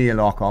nowhere near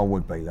like I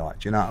would be. Do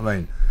you know what I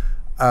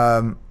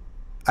mean?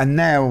 And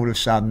now all of a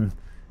sudden,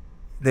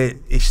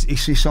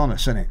 it's on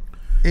us, isn't it?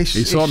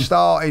 It's on.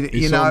 Started.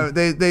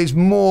 There's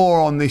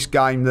more on this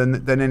game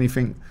than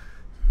anything.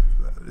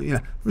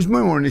 There's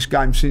more in this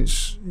game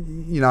since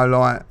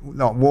like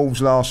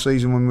Wolves last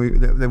season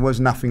when there was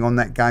nothing on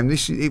that game.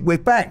 We're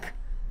back.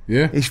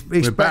 Yeah, it's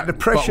back. The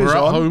pressure's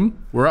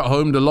on. We're at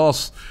home.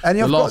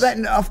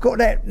 I've got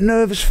that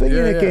nervous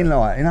feeling again.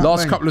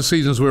 Last couple of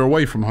seasons we were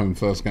away from home.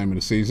 First game of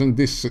the season.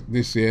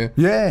 This year,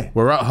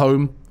 we're at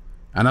home.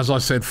 And as I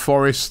said,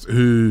 Forest,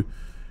 who,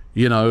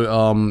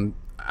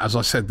 as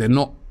I said, they're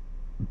not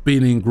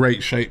been in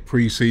great shape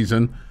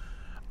pre-season.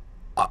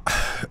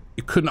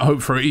 You couldn't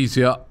hope for it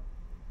easier.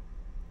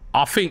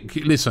 I think,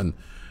 listen,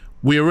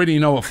 we already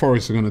know what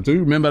Forest are going to do.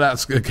 Remember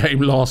that game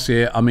last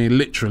year? I mean,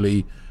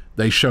 literally,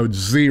 they showed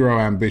zero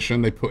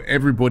ambition. They put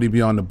everybody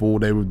behind the ball.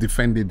 They were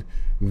defended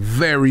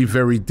very,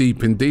 very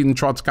deep indeed and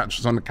tried to catch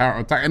us on the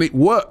counter-attack. And it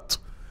worked.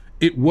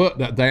 It worked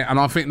that day. And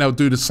I think they'll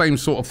do the same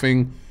sort of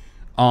thing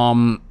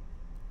on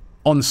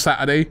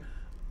Saturday.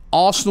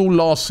 Arsenal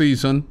last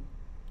season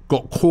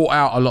got caught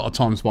out a lot of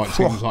times by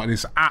teams like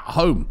this at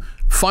home.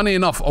 Funny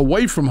enough,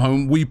 away from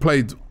home, we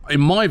played, in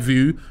my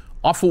view,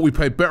 I thought we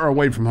played better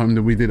away from home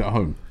than we did at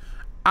home.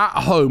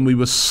 At home, we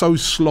were so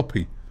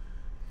sloppy.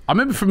 I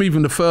remember from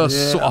even the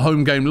first sort of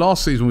home game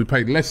last season, we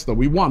played Leicester.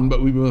 We won,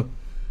 but we were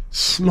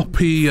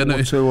sloppy.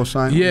 4-2 or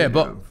something. Yeah,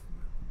 but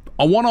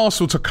I want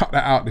Arsenal to cut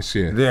that out this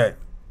year. Yeah.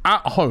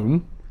 At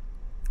home,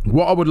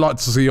 what I would like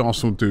to see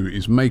Arsenal do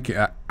is make it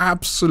an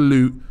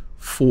absolute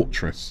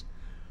fortress.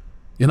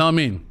 You know what I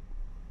mean?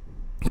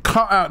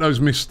 Cut out those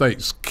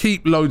mistakes.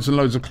 Keep loads and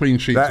loads of clean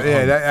sheets.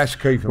 That's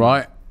key for me.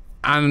 Right?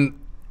 And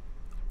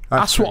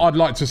that's what I'd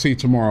like to see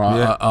tomorrow.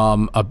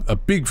 Yeah. A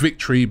big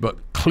victory, but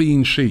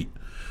clean sheet.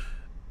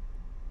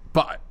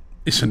 But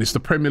listen, it's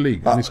the Premier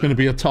League, and it's going to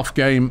be a tough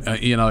game.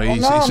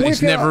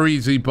 It's never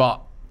easy,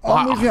 but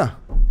I'm with you.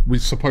 We're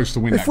supposed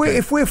to win that game.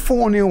 If we're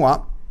 4-0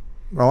 up,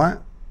 right,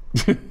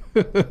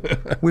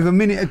 with a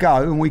minute to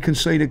go and we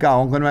concede a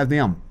goal, I'm going to have the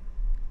ump.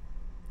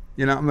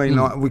 You know what I mean?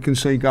 Like we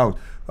concede goals.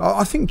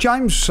 I think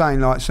James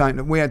was saying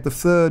that we had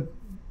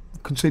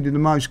conceded the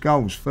most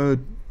goals,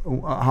 third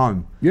at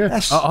home. Yeah,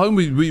 at home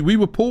we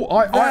were poor.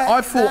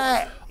 I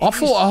thought at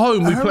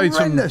home we played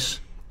horrendous.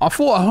 I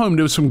thought at home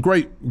there were some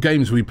great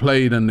games we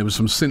played and there was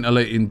some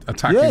scintillating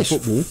attacking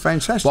football.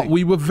 Fantastic. But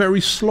we were very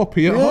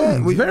sloppy at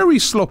home. Very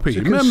sloppy.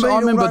 I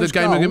remember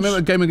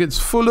the game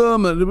against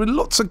Fulham. There were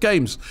lots of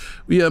games.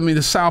 The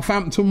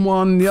Southampton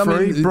one.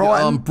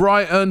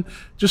 Brighton.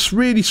 Just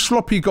really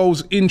sloppy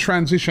goals in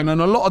transition, and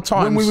a lot of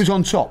times when we was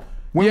on top.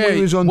 When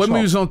we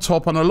was on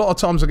top, and a lot of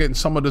times against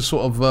some of the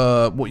sort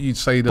of what you'd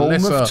say the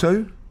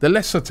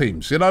lesser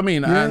teams. You know what I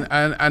mean?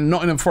 Yeah. And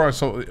Nottingham Forest.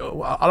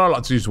 So I don't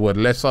like to use the word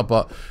lesser,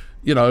 but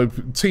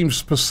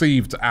teams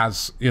perceived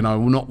as,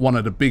 not one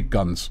of the big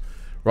guns,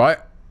 right?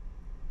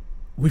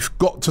 We've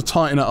got to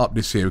tighten it up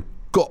this year.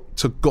 Got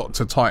to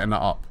tighten it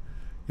up.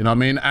 You know what I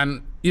mean?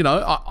 And,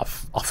 I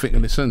think,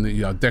 listen,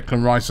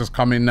 Declan Rice has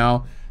come in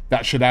now.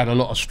 That should add a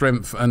lot of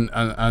strength.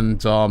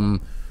 And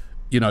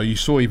you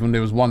saw even there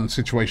was one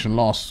situation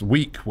last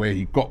week where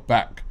he got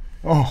back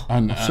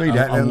and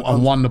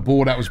won the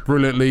ball. That was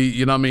brilliantly,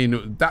 you know what I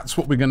mean? That's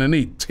what we're going to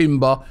need.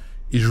 Timber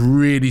is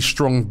really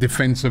strong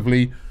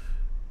defensively.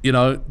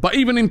 But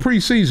even in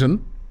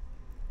pre-season,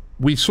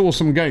 we saw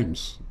some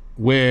games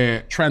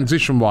where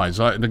transition-wise,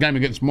 the game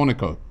against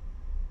Monaco,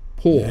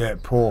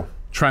 poor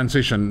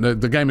transition.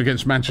 The game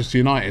against Manchester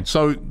United.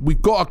 So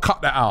we've got to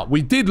cut that out.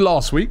 We did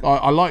last week.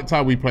 I liked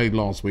how we played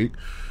last week.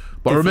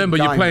 But remember,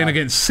 you're playing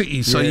against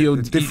City, so you're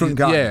different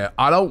game. Yeah,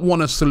 I don't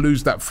want us to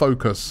lose that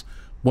focus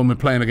when we're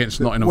playing against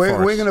Nottingham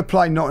Forest. We're going to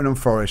play Nottingham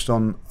Forest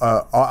on.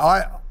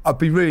 I'd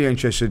be really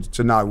interested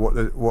to know what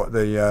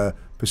the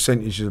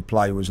percentage of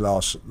play was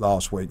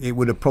last week. It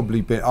would have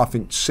probably been, I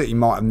think City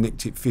might have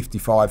nicked it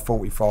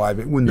 55-45.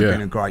 It wouldn't have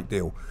been a great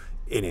deal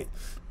in it.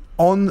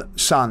 On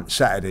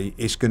Saturday,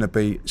 it's going to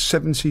be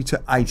 70 to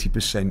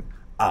 80%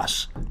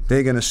 us.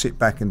 They're going to sit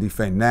back and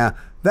defend. Now,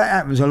 that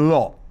happens a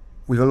lot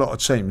with a lot of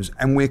teams,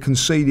 and we're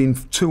conceding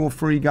 2 or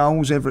 3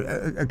 goals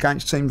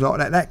against teams like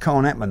that. That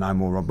can't happen no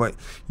more, Rob. But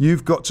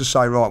you've got to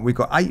say, right, we've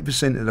got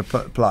 80% of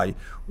the play.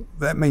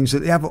 That means that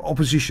the other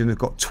opposition have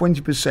got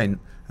 20%,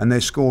 and they're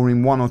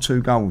scoring 1 or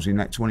 2 goals in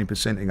that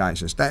 20%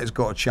 against us. That has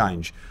got to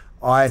change.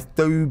 I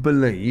do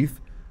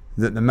believe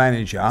that the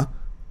manager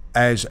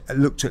has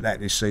looked at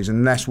that this season,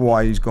 and that's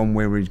why he's gone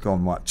where he's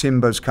gone. Right,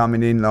 Timber's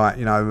coming in, like,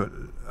 you know,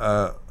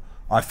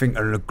 I think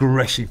an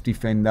aggressive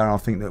defender. I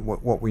think that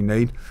what we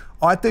need.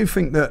 I do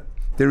think that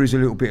there is a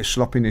little bit of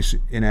sloppiness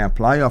in our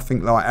play. I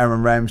think like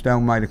Aaron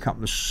Ramsdale made a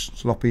couple of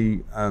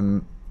sloppy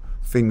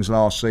things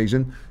last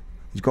season.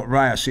 He's got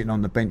Raya sitting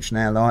on the bench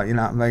now, like, you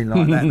know what I mean?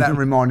 Like that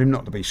reminded him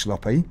not to be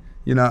sloppy.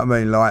 You know what I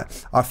mean? Like,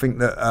 I think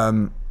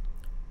that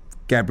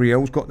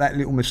Gabriel's got that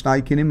little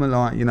mistake in him.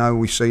 Like, you know,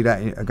 we see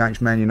that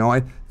against Man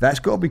United. That's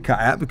got to be cut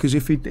out, because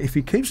if he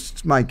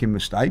keeps making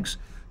mistakes,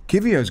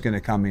 Kivio's going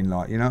to come in,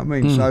 like, you know what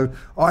I mean? So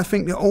I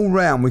think that all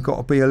round we've got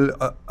to be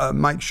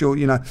make sure,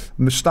 you know,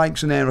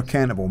 mistakes and they're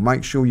accountable.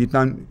 Make sure you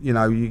don't, you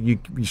know, you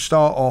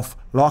start off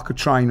like a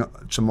train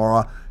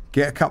tomorrow,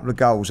 get a couple of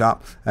goals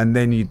up, and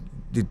then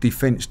the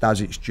defence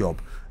does its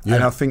job. Yeah.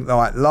 And I think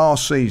like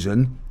last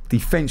season,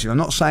 defensively, I'm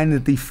not saying the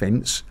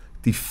defence,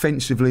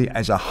 defensively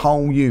as a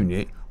whole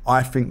unit,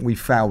 I think we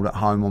failed at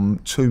home on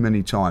too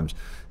many times.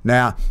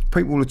 Now,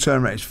 people will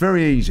turn around, it's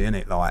very easy, isn't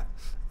it, like,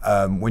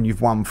 when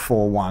you've won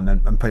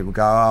 4-1 and people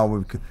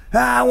go,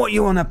 what are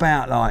you on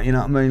about, like, you know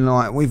what I mean,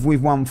 like, we've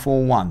won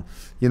 4-1,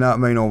 you know what I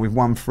mean, or we've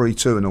won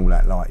 3-2 and all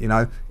that, like, you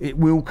know, it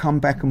will come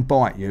back and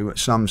bite you at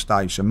some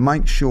stage. So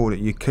make sure that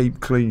you keep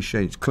clean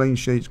sheets.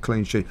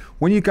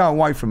 When you go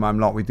away from home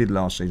like we did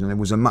last season, there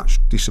was a much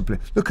discipline.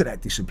 Look at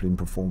that disciplined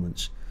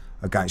performance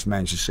against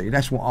Manchester City.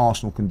 That's what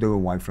Arsenal can do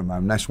away from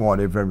home. That's why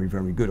they're very,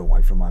 very good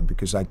away from home,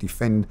 because they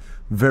defend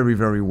very,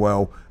 very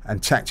well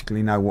and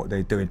tactically know what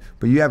they're doing.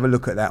 But you have a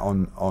look at that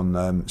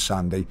on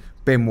Sunday.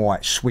 Ben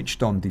White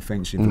switched on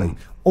defensively.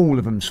 All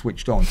of them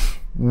switched on.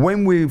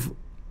 When we've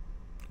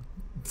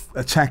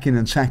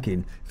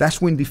attacking,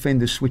 that's when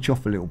defenders switch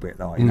off a little bit,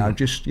 like, you know,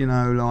 just, you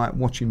know, like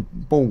watching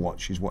ball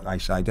watch is what they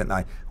say, don't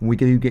they? And we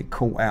do get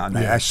caught out on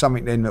that. That's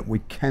something then that we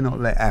cannot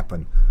let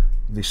happen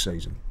this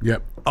season.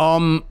 Yep.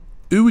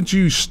 Who would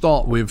you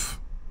start with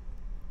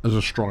as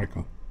a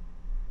striker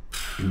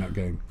in that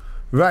game?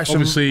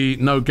 Obviously,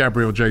 no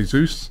Gabriel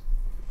Jesus.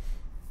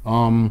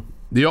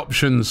 The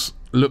options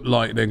look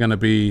like they're going to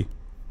be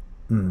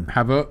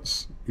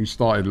Havertz, who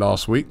started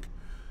last week,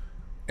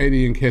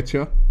 Eddie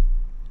Nketiah,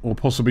 or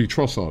possibly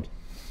Trossard.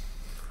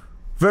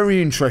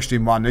 Very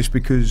interesting one, this,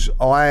 because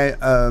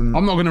I'm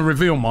not going to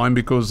reveal mine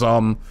because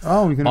you're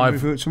going to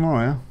review it tomorrow,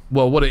 yeah?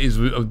 Well, what it is,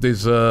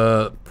 there's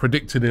a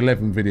predicted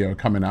 11 video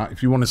coming out.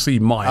 If you want to see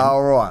mine,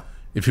 right.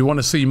 If you want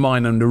to see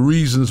mine and the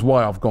reasons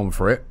why I've gone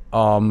for it,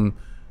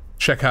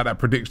 check out that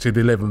predicted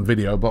 11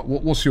 video. But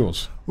what's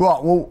yours?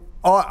 Right. Well,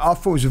 I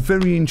thought it was a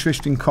very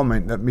interesting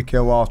comment that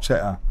Mikel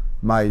Arteta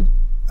made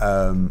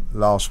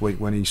last week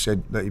when he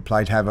said that he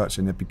played Havertz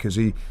in it because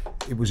it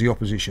was the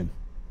opposition.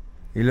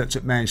 He looked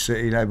at Man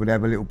City, they would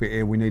have a little bit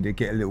here, we need to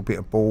get a little bit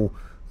of ball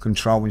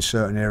control in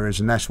certain areas,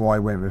 and that's why he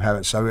went with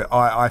Havertz. So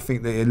I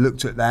think that he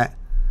looked at that,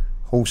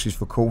 horses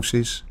for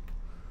courses.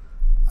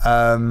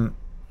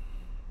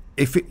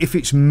 If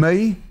it's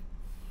me...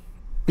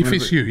 If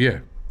it's you,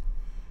 yeah.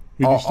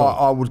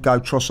 I would go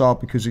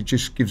Trossard, because it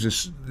just gives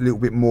us a little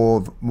bit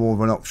more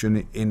of an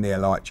option in there,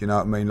 like, you know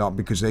what I mean, like,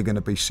 because they're going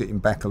to be sitting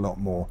back a lot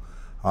more.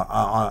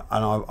 And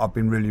I've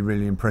been really,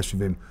 really impressed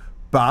with him.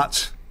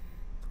 But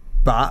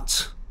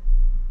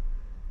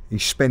he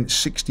spent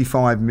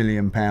 £65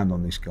 million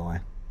on this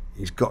guy.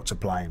 He's got to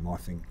play him, I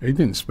think. He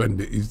didn't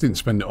spend it. He didn't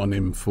spend it on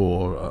him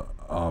for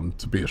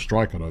to be a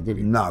striker, though, did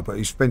he? No, but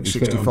he spent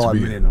 65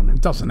 million on him. He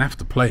doesn't have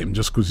to play him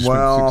just because he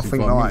spent 65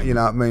 million. I think, like, you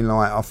know what I mean,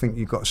 like, I think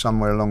you've got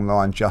somewhere along the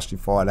line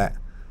justify that.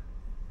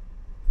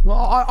 Well,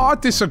 I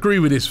disagree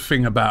with this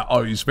thing about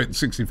you spent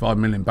 £65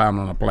 million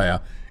on a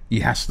player, he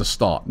has to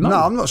start. No,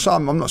 I'm not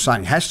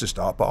saying he has to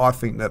start, but I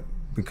think that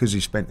because he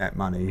spent that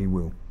money, he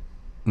will.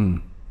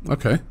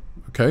 Okay.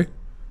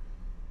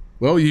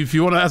 Well, if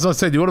you want to, as I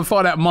said, you want to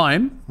find out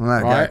mine.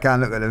 Well, right? Go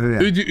and look at the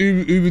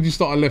video. Who would you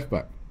start at left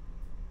back?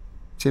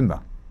 Timber.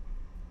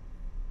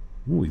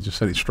 Oh, he just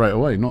said it straight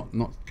away. Not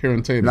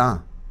Kieran Tierney.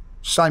 No,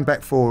 same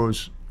back four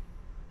as.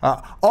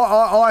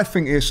 I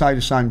think he'll say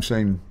the same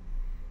team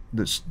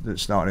that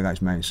started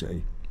against Man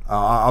City.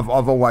 I've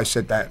always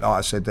said that. Like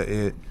I said that,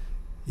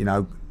 you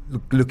know,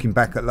 looking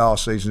back at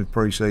last season's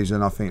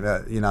pre-season, I think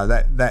that, you know,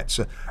 that's.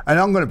 And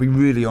I'm going to be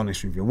really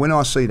honest with you. When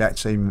I see that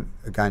team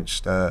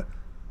against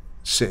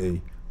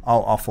City,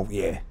 I thought,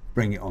 yeah,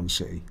 bring it on,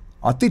 City.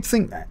 I did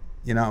think that.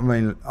 You know what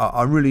I mean?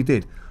 I really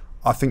did.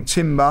 I think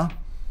Timber.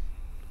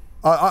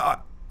 I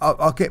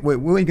get where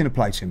are you going to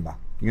play Timber?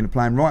 You're going to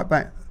play him right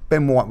back.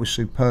 Ben White was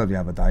superb the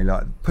other day.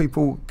 Like,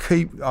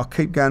 I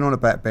keep going on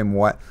about Ben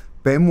White.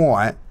 Ben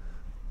White,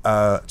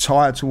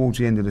 tired towards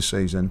the end of the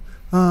season.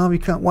 Oh, we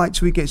can't wait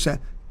till he gets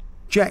that.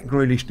 Jack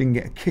Grealish didn't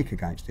get a kick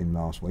against him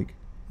last week.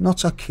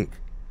 Not a kick.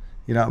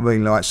 You know what I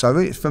mean? Like,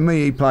 so for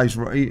me, he plays.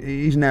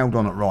 He's nailed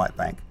on at right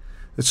back.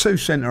 The two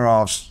centre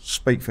halves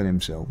speak for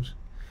themselves.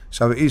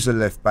 So it is the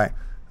left back.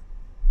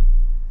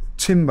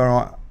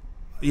 Timber,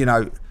 you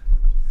know,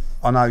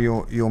 I know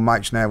your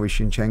mates now with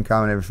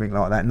Zinchenko and everything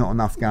like that. Not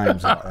enough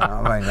games like that.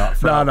 I mean, like,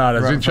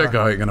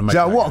 Zinchenko ain't going to make.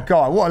 So that what game.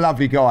 a guy! What a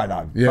lovely guy,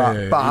 though.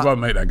 Yeah, but he won't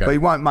make that game. But he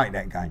won't make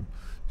that game.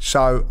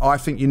 So I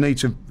think you need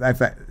to have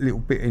that little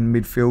bit in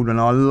midfield,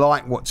 and I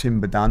like what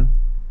Timber done.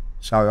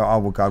 So I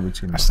will go with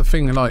Timber. That's the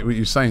thing, like what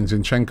you're saying,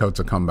 Zinchenko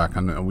to come back,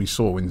 and we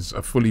saw when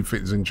a fully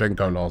fit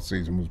Zinchenko last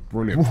season was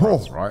brilliant for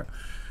us, right?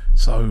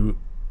 So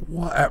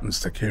what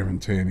happens to Kieran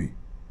Tierney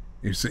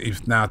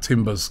if now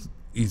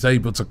he's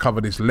able to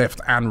cover this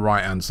left and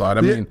right hand side?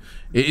 I mean,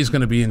 it is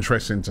going to be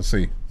interesting to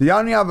see. The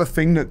only other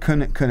thing that can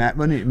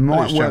happen, it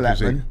might well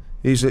happen,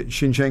 is that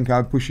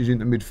Zinchenko pushes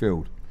into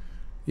midfield.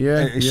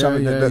 It's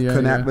something that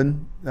can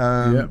happen.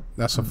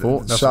 That's a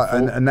thought.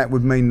 And that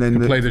would mean then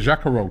could play the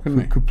Xhaka role, couldn't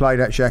he? Could play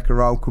that Xhaka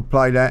role. Could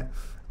play that.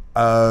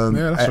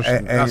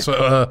 That's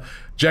what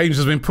James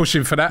has been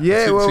pushing for that.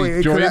 Yeah, well,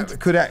 it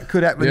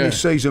could happen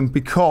this season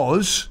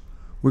because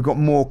we've got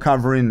more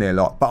cover in there.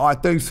 But I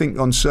do think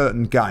on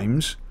certain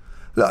games,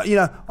 like, you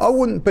know, I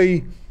wouldn't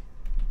be.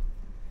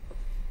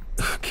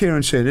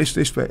 Kieran said this.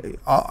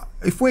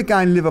 If we're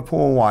going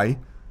Liverpool away,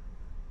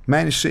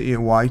 Man City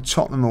away,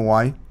 Tottenham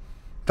away,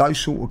 those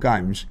sort of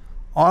games,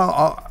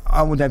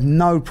 I would have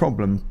no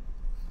problem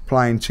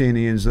playing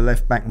Tierney as the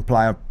left back and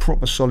play a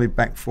proper solid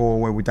back four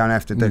where we don't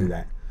have to do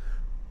that.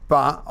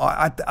 But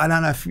I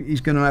don't know if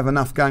he's going to have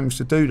enough games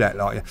to do that.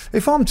 Like,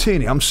 if I'm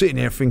Tierney, I'm sitting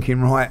there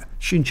thinking, right,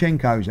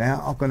 Zinchenko's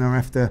out, I'm going to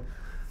have to.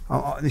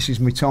 This is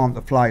my time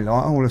to play.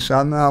 Like, all of a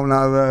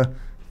sudden,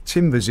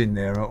 Timber's in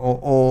there,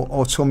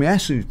 or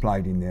Tomiyasu's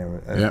played in there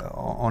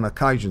on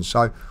occasion.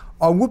 So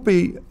I would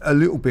be a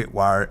little bit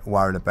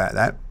worried about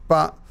that,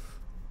 but.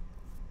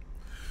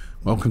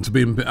 Welcome to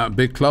being a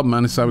big club,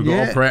 man. So we've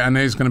got to operate, and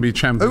there's going to be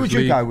Champions League. Who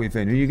would you go with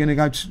then? Are you going to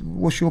go to,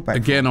 what's your back?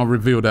 Again, I'll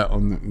reveal that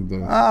on the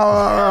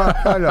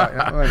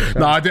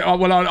No,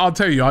 I'll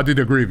tell you, I did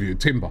agree with you.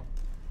 Timber.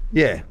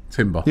 Yeah.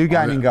 Timber. You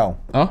going in goal?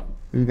 Huh?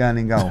 Who's going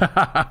in goal?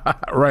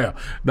 Raya.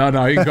 No,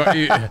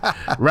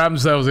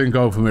 Ramsdale's in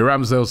goal for me.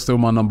 Ramsdale's still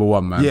my number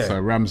one, man. Yeah.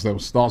 So Ramsdale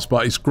starts,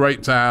 but it's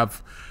great to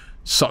have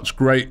such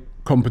great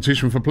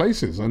competition for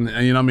places, and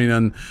you know what I mean.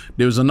 And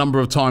there was a number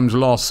of times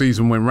last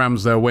season when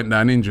Ramsdale went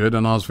down injured,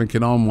 and I was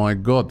thinking, oh my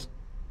God,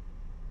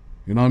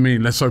 you know what I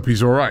mean. Let's hope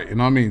he's all right. You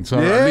know what I mean. So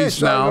at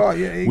least now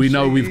we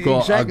know we've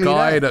got a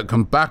guy that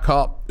can back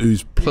up,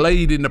 who's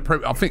played in the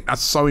Premier. I think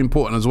that's so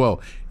important as well.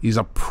 He's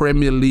a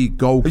Premier League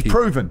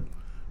goalkeeper. He's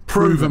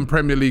proven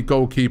Premier League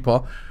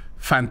goalkeeper.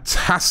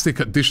 Fantastic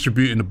at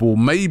distributing the ball.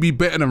 Maybe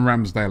better than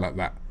Ramsdale at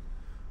that.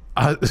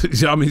 I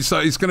mean, so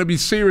it's going to be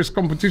serious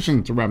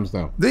competition to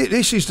Ramsdale.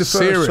 This is the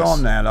first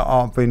time now that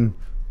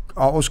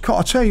I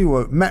tell you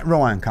what, Matt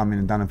Ryan come in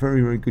and done a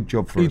very, very good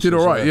job for us. He did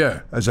all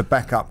right, as a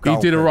backup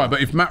goalkeeper. He did all right,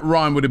 but if Matt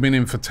Ryan would have been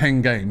in for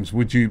 10 games,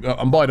 would you?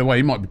 And by the way,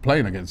 he might be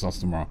playing against us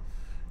tomorrow.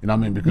 You know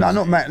what I mean? Because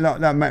not Matt.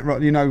 No, Matt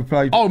Ryan. You know, who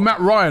played. Oh,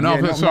 Matt Ryan.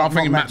 I was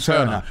thinking Matt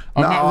Turner.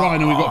 Matt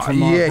Ryan, who we got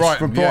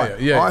from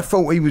Brighton. Yeah. I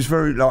thought he was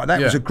very that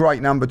was a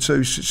great number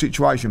two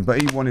situation, but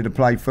he wanted to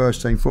play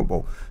first team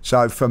football.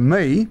 So for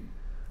me.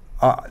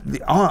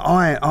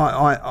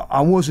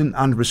 I wasn't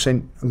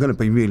 100%. I'm going to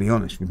be really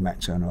honest with Matt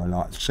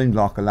Turner. Seemed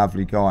like a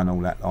lovely guy and all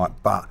that.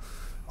 But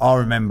I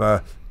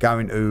remember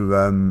going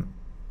to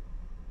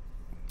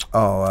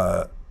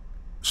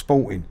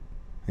Sporting.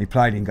 He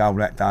played in goal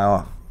that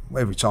day.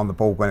 Every time the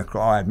ball went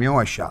across, I had my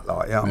eyes shut.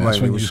 That's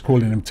when you was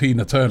calling him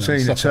Tina Turner.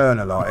 Tina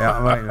Turner,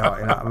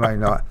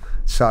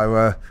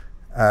 So.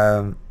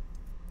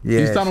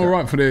 He's done all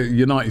right for the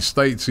United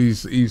States.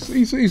 He's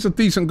a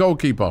decent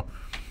goalkeeper.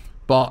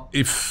 But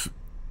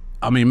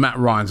Matt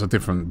Ryan's a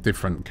different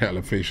kettle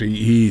of fish.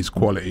 He is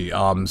quality.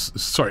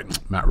 Sorry,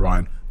 Matt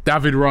Ryan.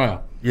 David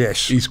Raya.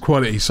 Yes. He's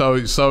quality. So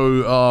it's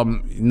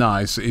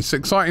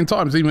exciting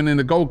times, even in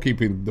the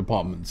goalkeeping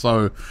department.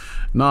 So,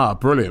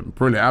 brilliant,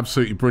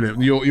 absolutely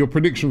brilliant. Your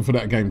prediction for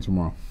that game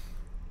tomorrow?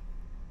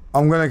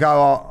 I'm going to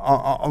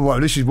go, well,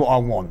 this is what I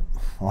want.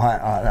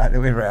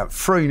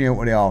 3-0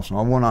 to the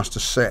Arsenal. I want us to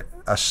set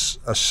a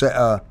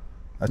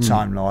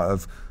timeline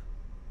of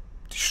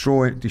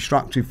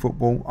destructive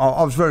football.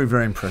 I was very,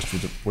 very impressed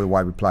with the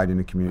way we played in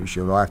the Community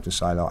Shield. I have to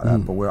say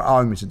that. But we're at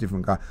home. It's a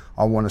different game.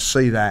 I want to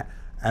see that,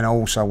 and I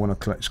also want a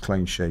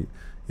clean sheet.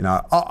 You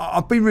know,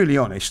 I'll be really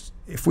honest.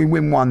 If we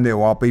win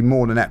 1-0, I'll be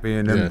more than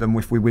happy than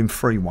if we win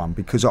 3-1,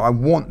 because I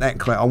want that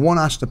clear. I want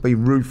us to be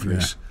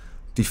ruthless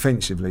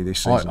defensively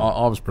this season.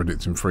 I was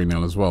predicting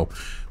 3-0 as well.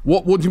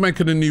 What do you make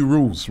of the new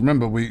rules?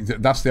 Remember,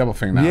 that's the other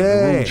thing now.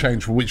 The rule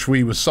change, for which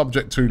we were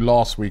subject to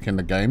last week in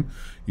the game.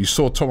 You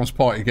saw Thomas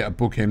Partey get a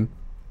booking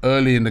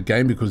early in the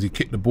game because he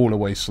kicked the ball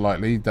away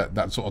slightly,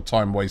 that sort of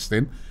time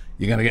wasting.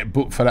 You're going to get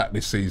booked for that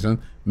this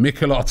season.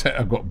 Mikel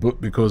Arteta got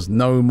booked because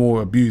no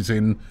more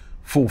abusing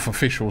fourth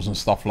officials and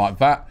stuff like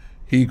that.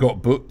 He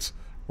got booked,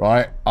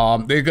 right? There are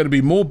going to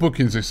be more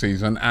bookings this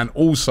season, and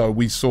also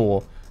we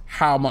saw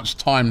how much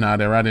time now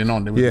they're adding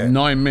on. There was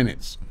 9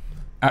 minutes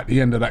at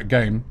the end of that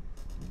game.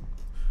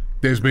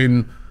 There's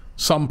been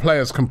some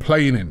players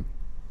complaining,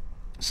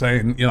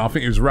 saying, I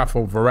think it was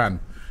Rafael Varane,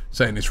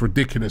 saying it's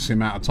ridiculous the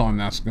amount of time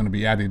that's going to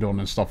be added on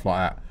and stuff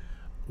like that.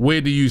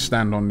 Where do you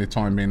stand on the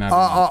time being added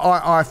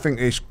on? I think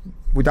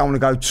we don't want to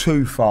go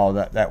too far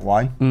that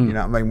way. You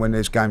know what I mean? When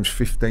there's games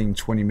 15,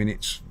 20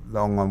 minutes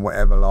long and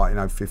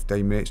whatever,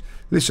 15 minutes.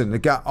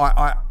 Listen,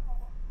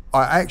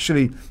 I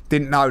actually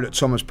didn't know that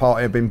Thomas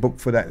Partey had been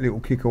booked for that little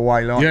kick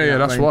away.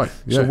 That's right.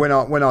 Yeah. So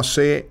when I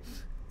see it,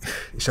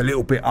 it's a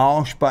little bit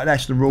harsh, but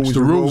that's the rules. It's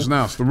the rules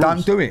now. It's the rules.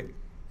 Don't do it.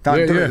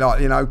 Don't do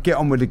it. Get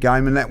on with the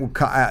game, and that will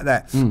cut out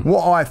that.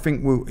 What I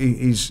think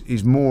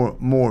is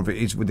more of it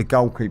is with the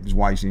goalkeepers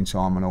wasting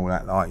time and all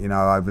that.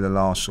 Over the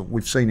last,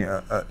 we've seen it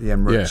at the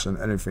Emirates and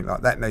everything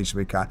like that needs to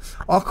be cut.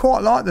 I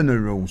quite like the new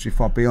rules, if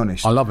I'll be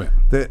honest. I love it.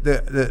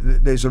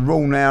 There's a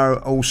rule now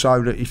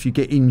also that if you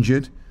get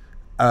injured,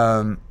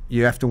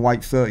 you have to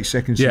wait 30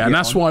 seconds. Yeah, and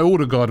that's why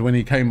Odegaard, when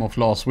he came off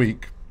last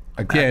week,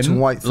 again, he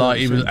was,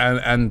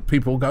 and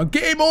people go,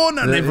 get him on,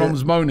 and everyone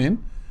was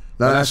moaning.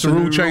 No, that's the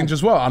rule change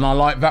as well, and I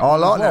like that. I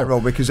like that rule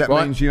because that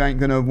means you ain't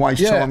going to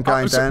waste time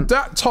going down.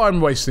 That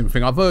time wasting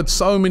thing, I've heard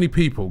so many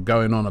people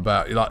going on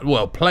about,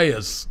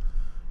 players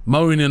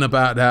moaning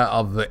about that,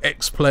 other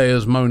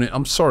ex-players moaning.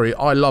 I'm sorry,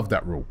 I love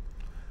that rule.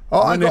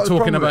 When they're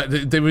talking about,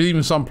 there were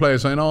even some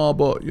players saying,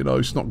 but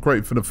it's not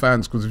great for the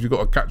fans because if you've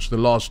got to catch the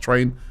last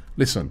train.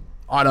 Listen,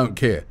 I don't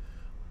care.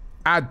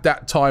 Add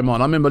that time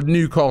on. I remember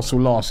Newcastle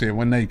last year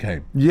when they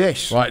came.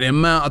 Yes. Right, the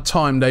amount of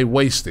time they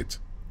wasted,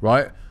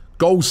 right?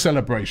 Goal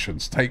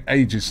celebrations take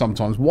ages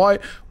sometimes. Why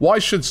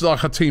should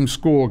a team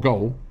score a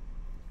goal,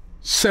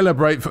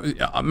 celebrate?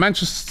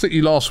 Manchester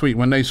City last week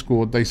when they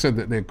scored, they said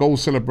that their goal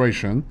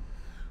celebration,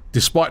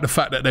 despite the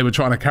fact that they were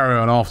trying to carry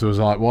on afterwards,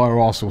 why are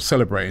Arsenal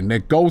celebrating? Their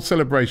goal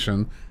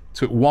celebration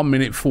took 1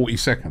 minute 40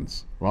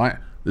 seconds, right?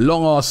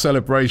 Long ass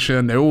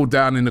celebration, they're all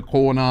down in the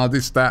corner,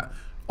 this, that.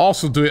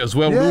 Arsenal do it as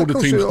well, all the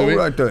teams do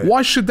it.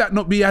 Why should that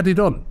not be added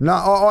on? No,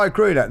 I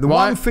agree with that. The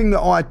one thing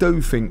that I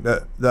do think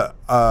that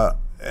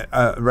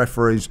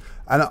referees,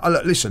 and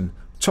listen,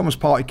 Thomas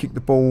Partey kicked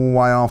the ball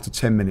away after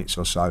 10 minutes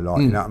or so, you know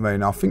what I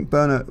mean? I think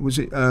Bernard, was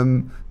it,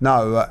 I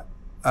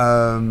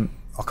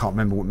can't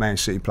remember what Man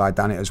City player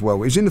done it as well. It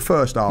was in the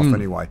first half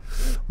anyway.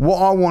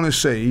 What I want to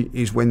see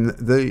is when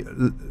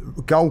the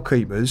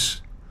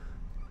goalkeepers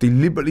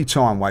deliberately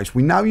time waste.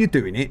 We know you're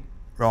doing it,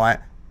 right?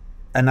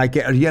 And they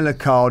get a yellow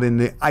card in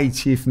the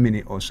 80th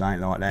minute or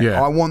something like that.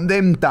 Yeah. I want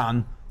them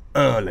done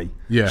early.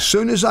 Yeah. As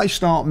soon as they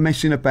start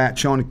messing about,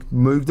 trying to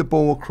move the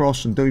ball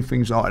across and do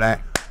things like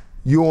that,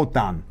 you're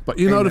done. But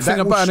the thing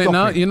about it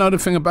now, the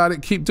thing about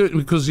it, keep doing it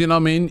because,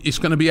 it's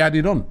going to be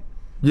added on.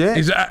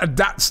 Yeah.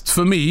 That's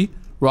for me,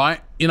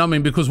 right?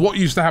 Because what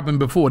used to happen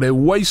before, they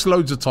waste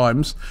loads of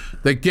times,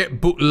 they get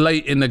booked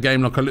late in the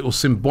game like a little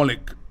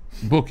symbolic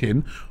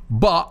booking,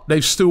 but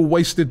they've still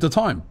wasted the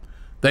time.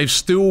 They've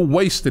still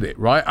wasted it,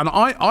 right? And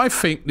I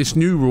think this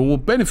new rule will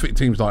benefit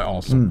teams like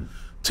Arsenal.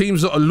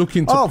 Teams that are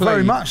looking to play. Oh,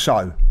 very much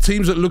so.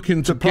 Teams that are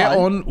looking to get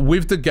on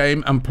with the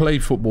game and play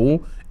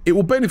football, it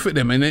will benefit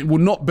them. And it will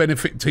not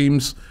benefit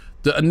teams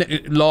that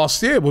are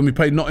last year when we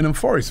played Nottingham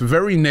Forest.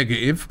 Very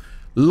negative.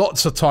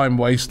 Lots of time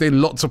wasted.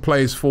 Lots of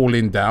players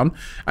falling down.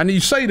 And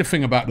you say the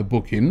thing about the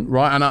booking,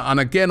 right? And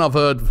again, I've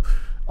heard,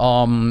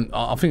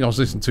 I think I was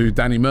listening to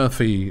Danny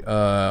Murphy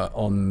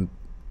on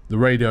the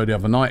radio the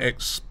other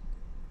night,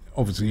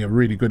 obviously a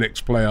really good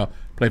ex-player,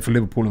 played for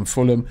Liverpool and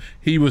Fulham.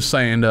 He was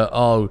saying that,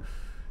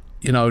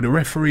 the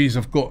referees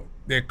have got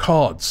their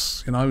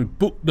cards,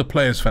 book the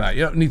players for that.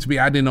 You don't need to be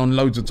adding on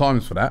loads of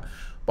times for that.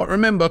 But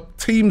remember,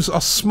 teams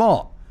are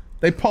smart.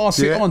 They pass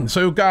it on.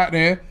 So you'll go out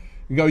there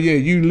and go,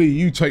 you Lee,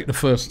 you take the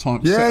first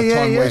time wasting.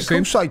 Of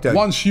course they do.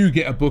 Once you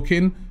get a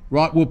booking,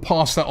 right, we'll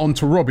pass that on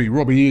to Robbie.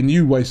 Robbie, and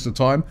you waste the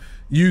time.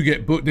 You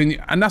get booked,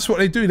 and that's what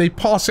they do. They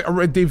pass it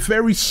already. They're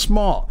very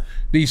smart,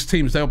 these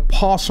teams. They'll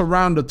pass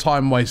around the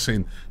time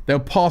wasting. They'll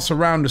pass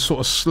around the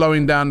sort of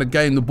slowing down the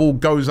game. The ball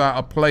goes out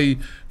of play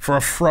for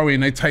a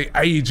throw-in. They take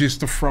ages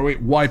to throw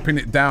it, wiping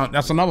it down.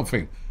 That's another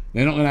thing.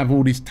 They're not going to have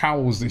all these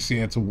towels this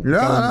year to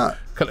go.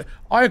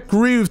 I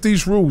agree with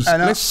these rules.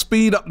 Let's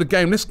speed up the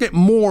game. Let's get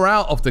more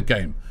out of the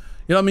game.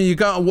 You know what I mean? You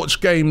go and watch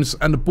games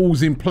and the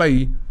ball's in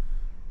play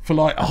for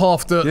like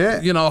half of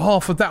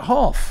that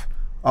half.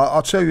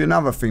 I'll tell you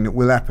another thing that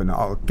will happen.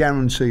 I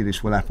guarantee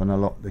this will happen a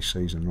lot this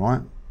season,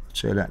 right? I'll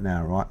tell you that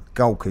now, right?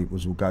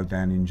 Goalkeepers will go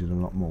down injured a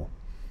lot more.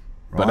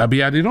 Right? But they'll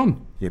be added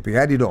on. Yeah, be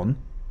added on,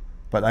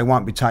 but they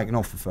won't be taken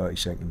off for 30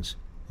 seconds.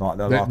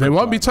 They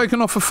won't be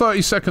taken off for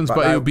 30 seconds,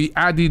 but it'll be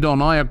added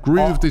on. I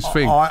agree with this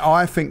thing.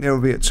 I think there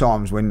will be at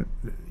times when,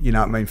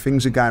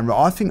 things are going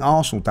right. I think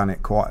Arsenal done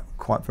it quite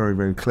very,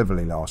 very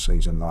cleverly last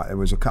season. Like there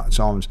was a couple of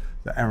times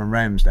that Aaron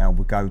Ramsdale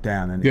would go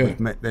down and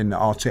then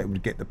Arteta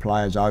would get the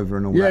players over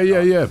and all that.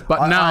 Yeah.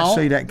 But now I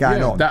see that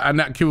going on.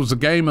 That kills the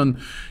game.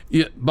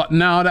 But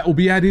now that will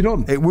be added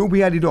on. It will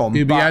be added on.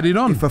 It'll be added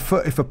on.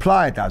 If a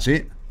player does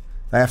it,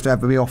 they have to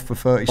be off for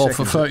 30 seconds.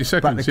 Off for 30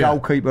 seconds, but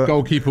the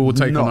goalkeeper will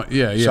take not. on.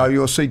 Yeah. So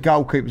you'll see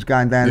goalkeepers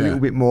going down a Yeah. little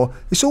bit more.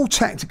 It's all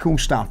tactical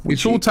stuff.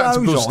 It's all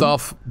tactical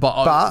stuff,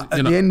 but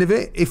at the end of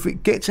it, if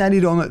it gets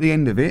added on at the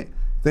end of it,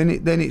 then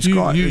it's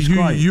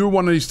great. You're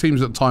one of these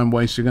teams that time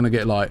waste. You're going to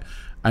get like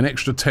an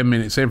extra 10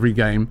 minutes every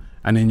game,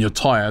 and then you're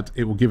tired.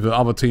 It will give the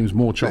other teams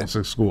more chance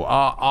to score.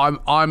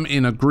 I'm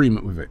in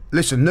agreement with it.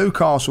 Listen,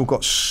 Newcastle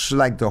got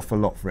slagged off a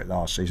lot for it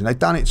last season. They've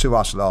done it to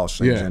us last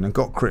season and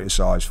got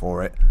criticised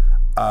for it.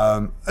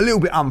 A little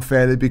bit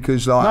unfairly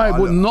because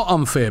not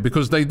unfair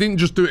because they didn't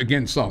just do it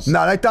against us.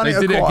 No, they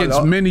did it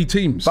against many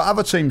teams. But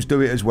other teams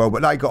do it as well.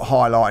 But they got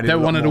highlighted. They're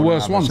one of the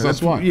worst ones.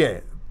 That's why. Yeah,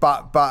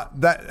 but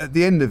that at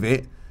the end of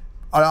it.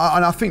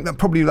 And I think that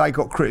probably they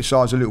got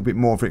criticised a little bit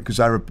more for it because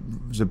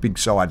was a big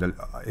side.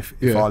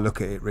 If I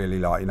look at it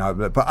really,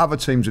 but other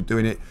teams are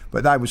doing it,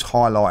 but they was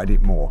highlighted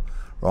it more,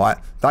 right?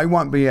 They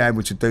won't be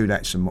able to do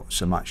that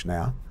so much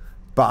now,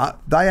 but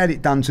they had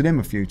it done to them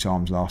a few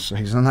times last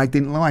season and they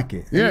didn't like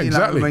it. Yeah,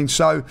 exactly. What I mean,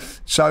 so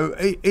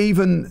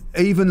even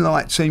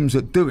like teams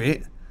that do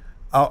it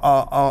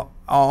are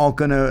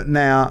going to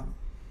now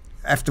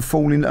have to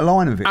fall into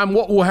line of it. And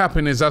what will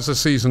happen is as the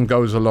season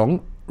goes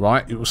along.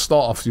 Right, it will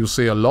start off. You'll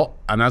see a lot,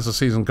 and as the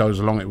season goes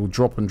along, it will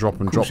drop and drop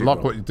and drop.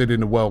 Like what you did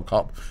in the World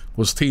Cup,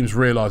 was teams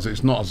realise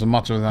it's not as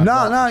much of that.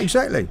 No,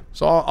 exactly.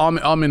 So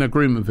I'm in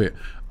agreement with it.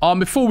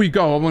 Before we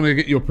go, I want to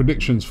get your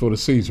predictions for the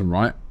season,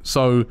 right?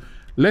 So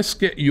let's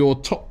get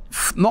your top.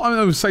 Not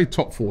I would say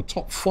top 4,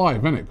 top 5,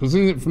 isn't it? Because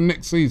isn't it from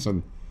next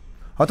season?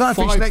 I don't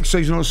know if it's next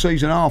season or the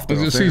season after.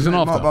 Is it the season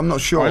after? I'm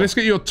not sure. Right, let's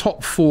get your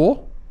top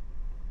 4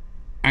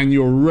 and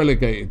your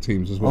relegated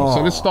teams as well.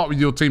 So let's start with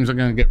your teams that are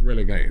going to get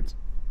relegated.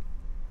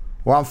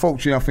 Well,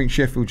 unfortunately, I think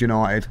Sheffield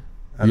United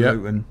and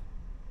Luton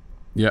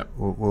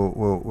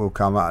will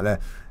come out of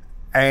there.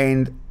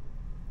 And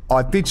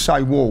I did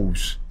say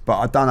Wolves, but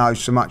I don't know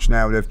so much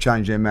now they've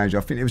changed their manager.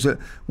 I think it was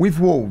with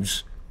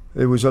Wolves,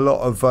 there was a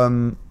lot of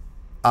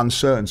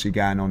uncertainty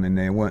going on in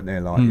there, weren't there?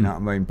 You know what I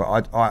mean?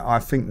 But I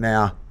think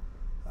now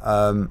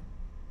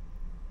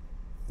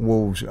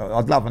Wolves.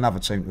 I'd love another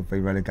team to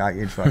be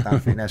relegated, but I don't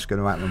think that's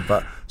going to happen.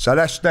 But so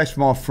that's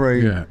my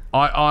 3. Yeah,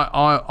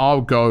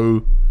 I'll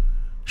go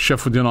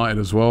Sheffield United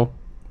as well.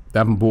 They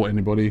haven't bought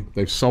anybody.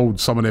 They've sold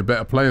some of their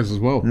better players as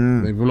well.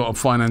 They've a lot of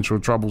financial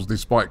troubles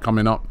despite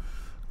coming up.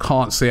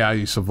 Can't see how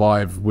you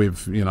survive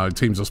with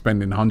teams are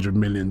spending 100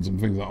 millions and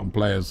things like on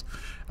players,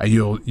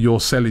 and you're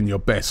selling your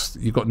best.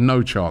 You've got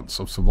no chance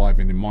of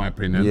surviving, in my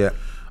opinion. Yeah.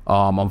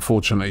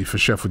 Unfortunately for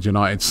Sheffield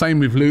United. Same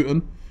with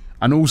Luton,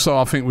 and also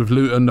I think with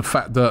Luton the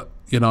fact that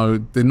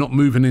they're not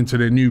moving into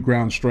their new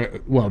ground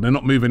straight. Well, they're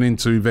not moving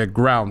into their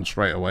ground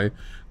straight away.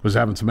 Was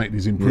having to make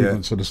these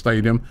improvements to the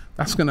stadium.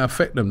 That's going to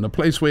affect them. The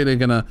place where they're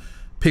going to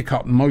pick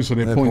up most of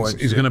their points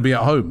is going to be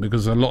at home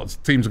because a lot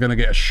of teams are going to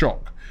get a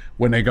shock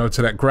when they go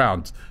to that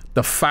ground.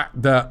 The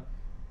fact that,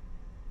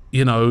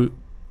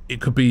 it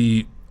could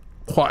be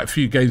quite a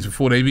few games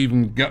before they've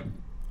even got,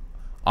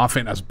 I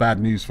think that's bad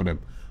news for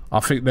them.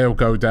 I think they'll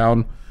go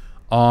down.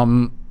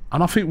 And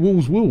I think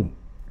Wolves will.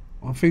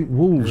 I think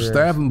Wolves,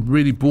 they haven't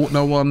really bought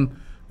no one.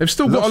 They've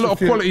still got a lot of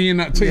quality in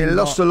that team. Yeah,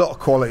 lost a lot of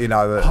quality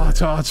now. Neves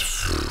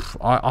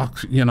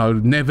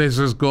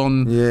has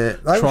gone. Yeah,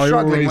 they were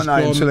struggling, weren't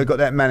they, until they got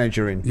that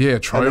manager in. Yeah,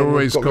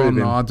 Traore's gone.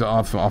 I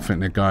think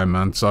they're going,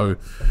 man. So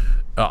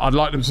I'd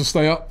like them to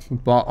stay up,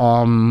 but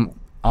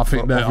I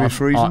think that obvious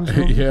reasons.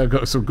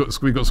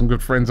 We got some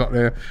good friends up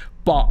there,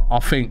 but I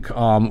think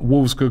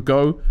Wolves could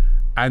go.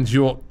 And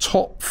your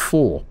top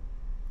 4.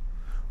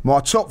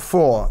 My top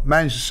 4: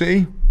 Manchester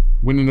City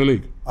winning the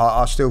league.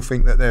 I still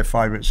think that they're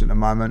favourites at the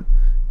moment.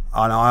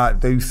 And I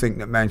do think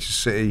that Manchester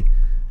City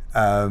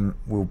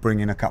will bring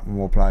in a couple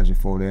more players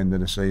before the end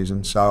of the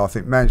season. So I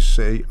think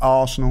Manchester City,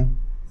 Arsenal,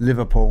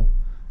 Liverpool,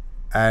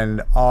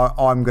 and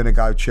I'm going to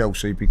go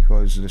Chelsea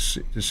because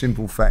the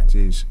simple fact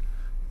is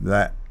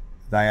that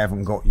they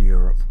haven't got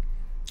Europe.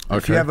 Okay.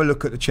 If you have a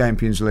look at the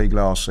Champions League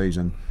last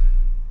season,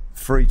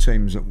 4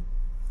 teams that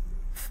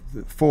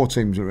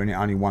were in it,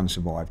 only one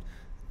survived.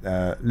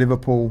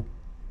 Liverpool,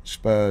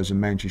 Spurs and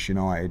Manchester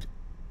United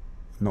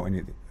not in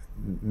it.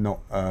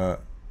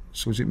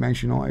 So was it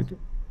Manchester United?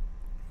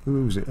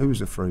 Who was it? Who was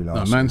the 3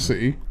 last? No, Man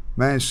City.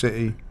 Man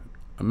City,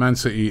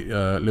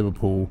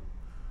 Liverpool,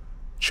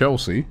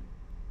 Chelsea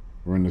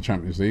were in the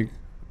Champions League,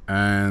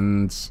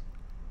 and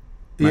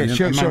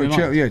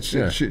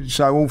Chelsea.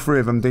 So all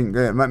 3 of them didn't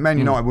get. Man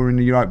United were in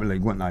the Europa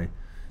League, weren't they?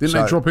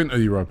 Didn't they drop into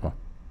Europa?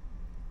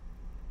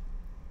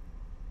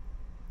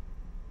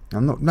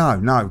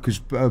 No,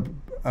 because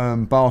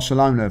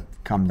Barcelona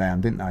come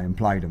down, didn't they, and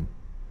played them.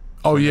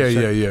 Oh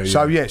yeah.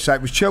 So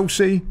it was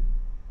Chelsea.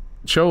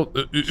 It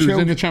was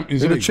in the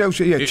Champions League.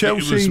 Chelsea. It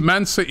was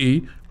Man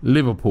City,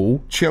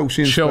 Liverpool,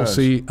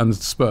 Chelsea and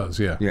Spurs.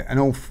 Yeah, and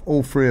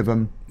all 3 of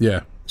them.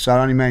 Yeah. So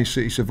only Man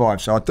City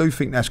survived. So I do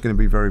think that's going to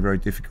be very, very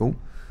difficult,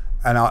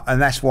 and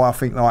that's why I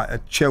think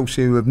like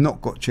Chelsea, who have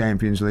not got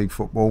Champions League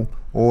football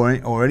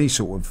or any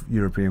sort of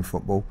European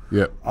football.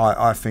 Yeah.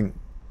 I think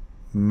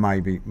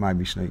maybe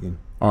sneaking.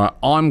 All right,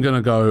 I'm going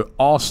to go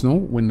Arsenal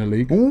win the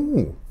league.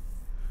 Ooh.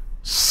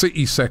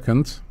 City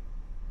second,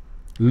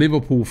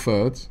 Liverpool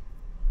third,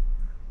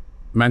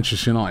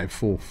 Manchester United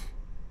fourth.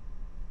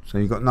 So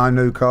you've got no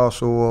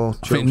Newcastle or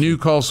Chelsea? I think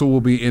Newcastle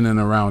will be in and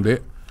around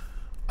it.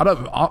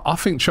 I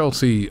think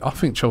Chelsea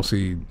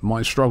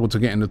might struggle to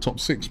get in the top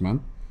 6,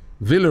 man.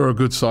 Villa are a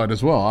good side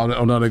as well,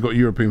 although they've got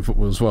European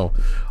football as well.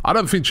 I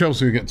don't think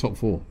Chelsea will get top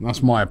 4.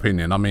 That's my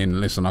opinion. I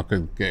mean, listen, I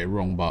could get it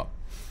wrong, but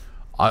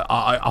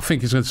I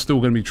think it's still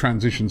going to be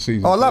transition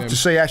season. I'd love to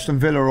see Aston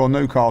Villa or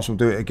Newcastle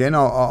do it again.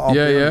 I'll be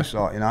honest,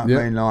 like, you know what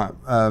I mean?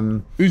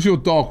 Like, who's your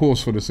dark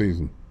horse for the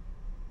season?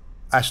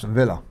 Aston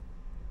Villa.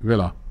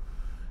 Villa.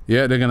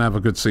 Yeah, they're going to have a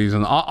good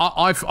season.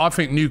 I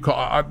think Newcastle,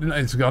 I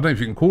don't know if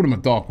you can call them a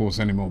dark horse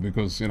anymore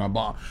because, you know,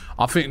 but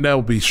I think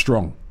they'll be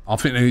strong. I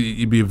think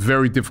it'd be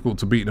very difficult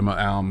to beat them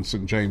at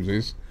St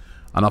James's,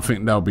 and I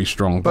think they'll be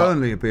strong.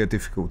 Burnley would be a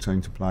difficult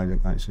team to play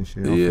against this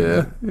year.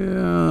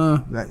 I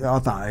think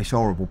it's a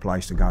horrible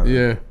place to go.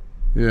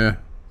 Yeah.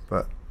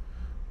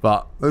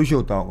 But who's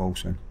your dark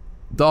horse then?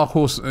 Dark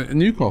horse,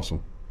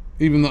 Newcastle.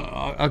 Even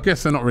though I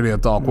guess they're not really a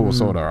dark horse,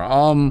 are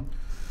they?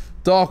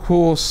 Dark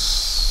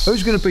horse.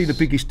 Who's going to be the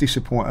biggest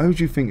disappointment? Who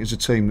do you think is a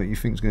team that you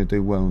think is going to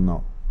do well or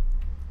not?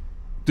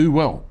 Do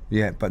well?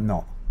 Yeah, but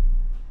not.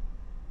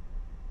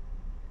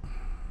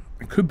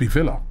 It could be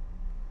Villa.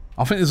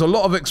 I think there's a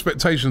lot of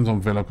expectations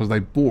on Villa because they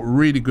bought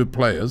really good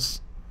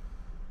players,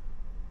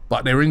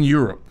 but they're in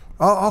Europe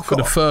for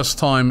the first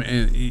time,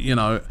 you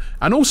know,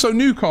 and also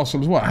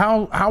Newcastle as well.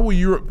 How will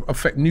Europe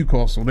affect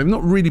Newcastle? They've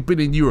not really been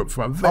in Europe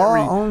for a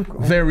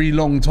very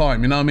long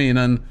time, you know what I mean?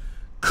 And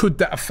could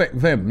that affect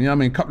them? You know what I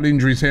mean? A couple of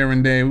injuries here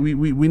and there.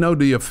 We know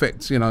the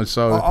effects, you know.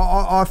 So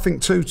I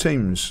think 2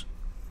 teams,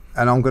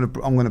 and I'm gonna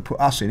put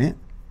us in it.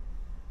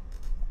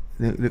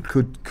 That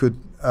could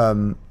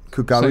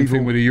go same either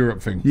thing with the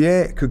Europe thing. Yeah,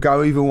 it could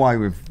go either way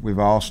with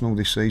Arsenal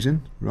this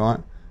season, right?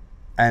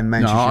 And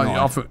Manchester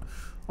United.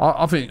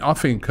 I think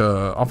Arsenal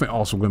are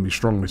going to be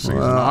strong this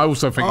season. I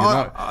also think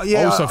United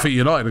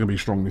are going to be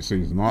strong this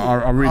season.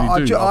 I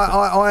really do.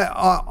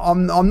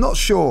 I'm not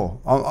sure.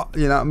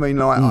 You know what I mean?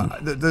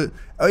 Like the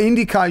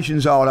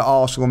indications are that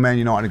Arsenal and Man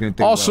United are going to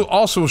do well.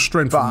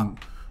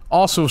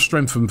 Arsenal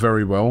strengthened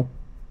very well,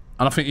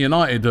 and I think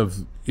United have.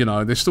 You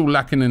know, they're still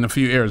lacking in a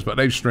few areas, but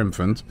they've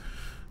strengthened.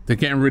 They're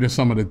getting rid of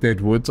some of the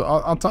dead wood.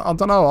 I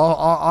don't know.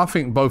 I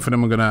think both of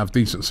them are going to have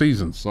decent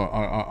seasons. So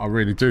I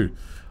really do.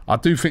 I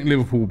do think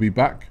Liverpool will be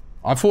back.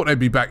 I thought they'd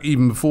be back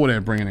even before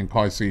they're bringing in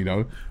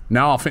Caicedo.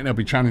 Now I think they'll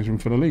be challenging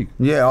for the league.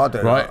 Yeah, I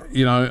do. Right?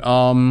 You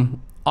know,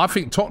 I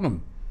think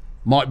Tottenham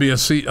might be a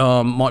team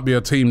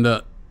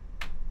that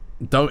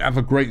don't have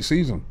a great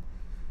season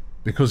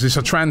because it's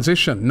a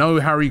transition. No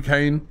Harry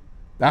Kane.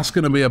 That's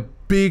going to be a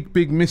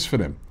big miss for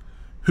them.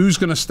 Who's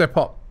going to step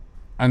up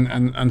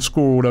and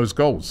score all those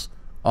goals?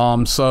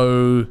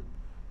 So,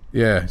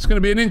 yeah, it's going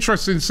to be an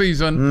interesting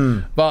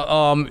season. But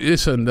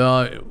listen,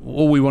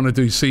 all we want to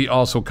do is see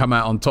Arsenal come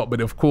out on top. But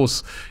of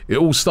course, it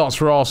all starts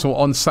for Arsenal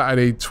on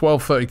Saturday,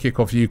 12:30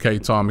 kickoff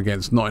UK time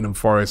against Nottingham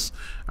Forest.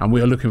 And we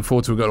are looking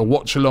forward to it. We've got a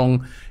watch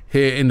along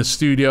here in the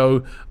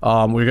studio.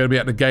 We're going to be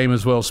at the game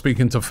as well,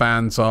 speaking to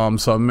fans.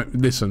 So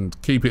listen,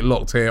 keep it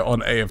locked here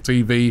on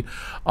AFTV.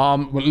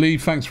 But Lee,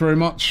 thanks very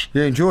much.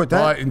 Yeah, enjoyed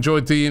that. Right,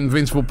 enjoyed the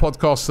Invincible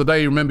podcast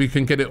today. Remember, you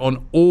can get it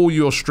on all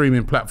your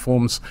streaming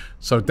platforms.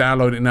 So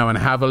download it now and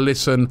have a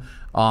listen.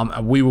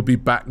 And we will be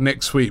back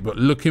next week. But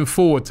looking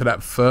forward to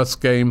that first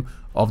game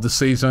of the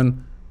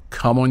season.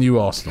 Come on, you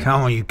Arsenal.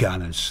 Come on, you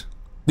Gunners.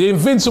 The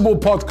Invincible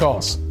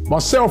podcast.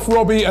 Myself,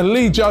 Robbie, and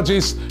Lee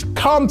Judges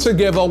come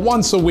together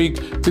once a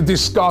week to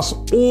discuss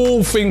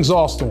all things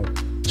Arsenal.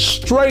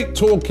 Straight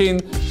talking,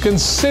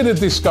 considered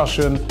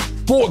discussion,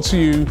 brought to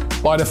you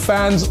by the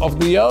fans of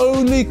the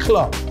only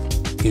club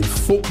in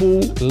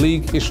Football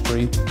League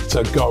history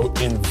to go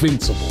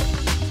invincible.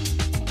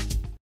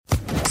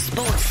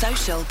 Sports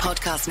Social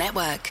Podcast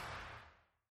Network.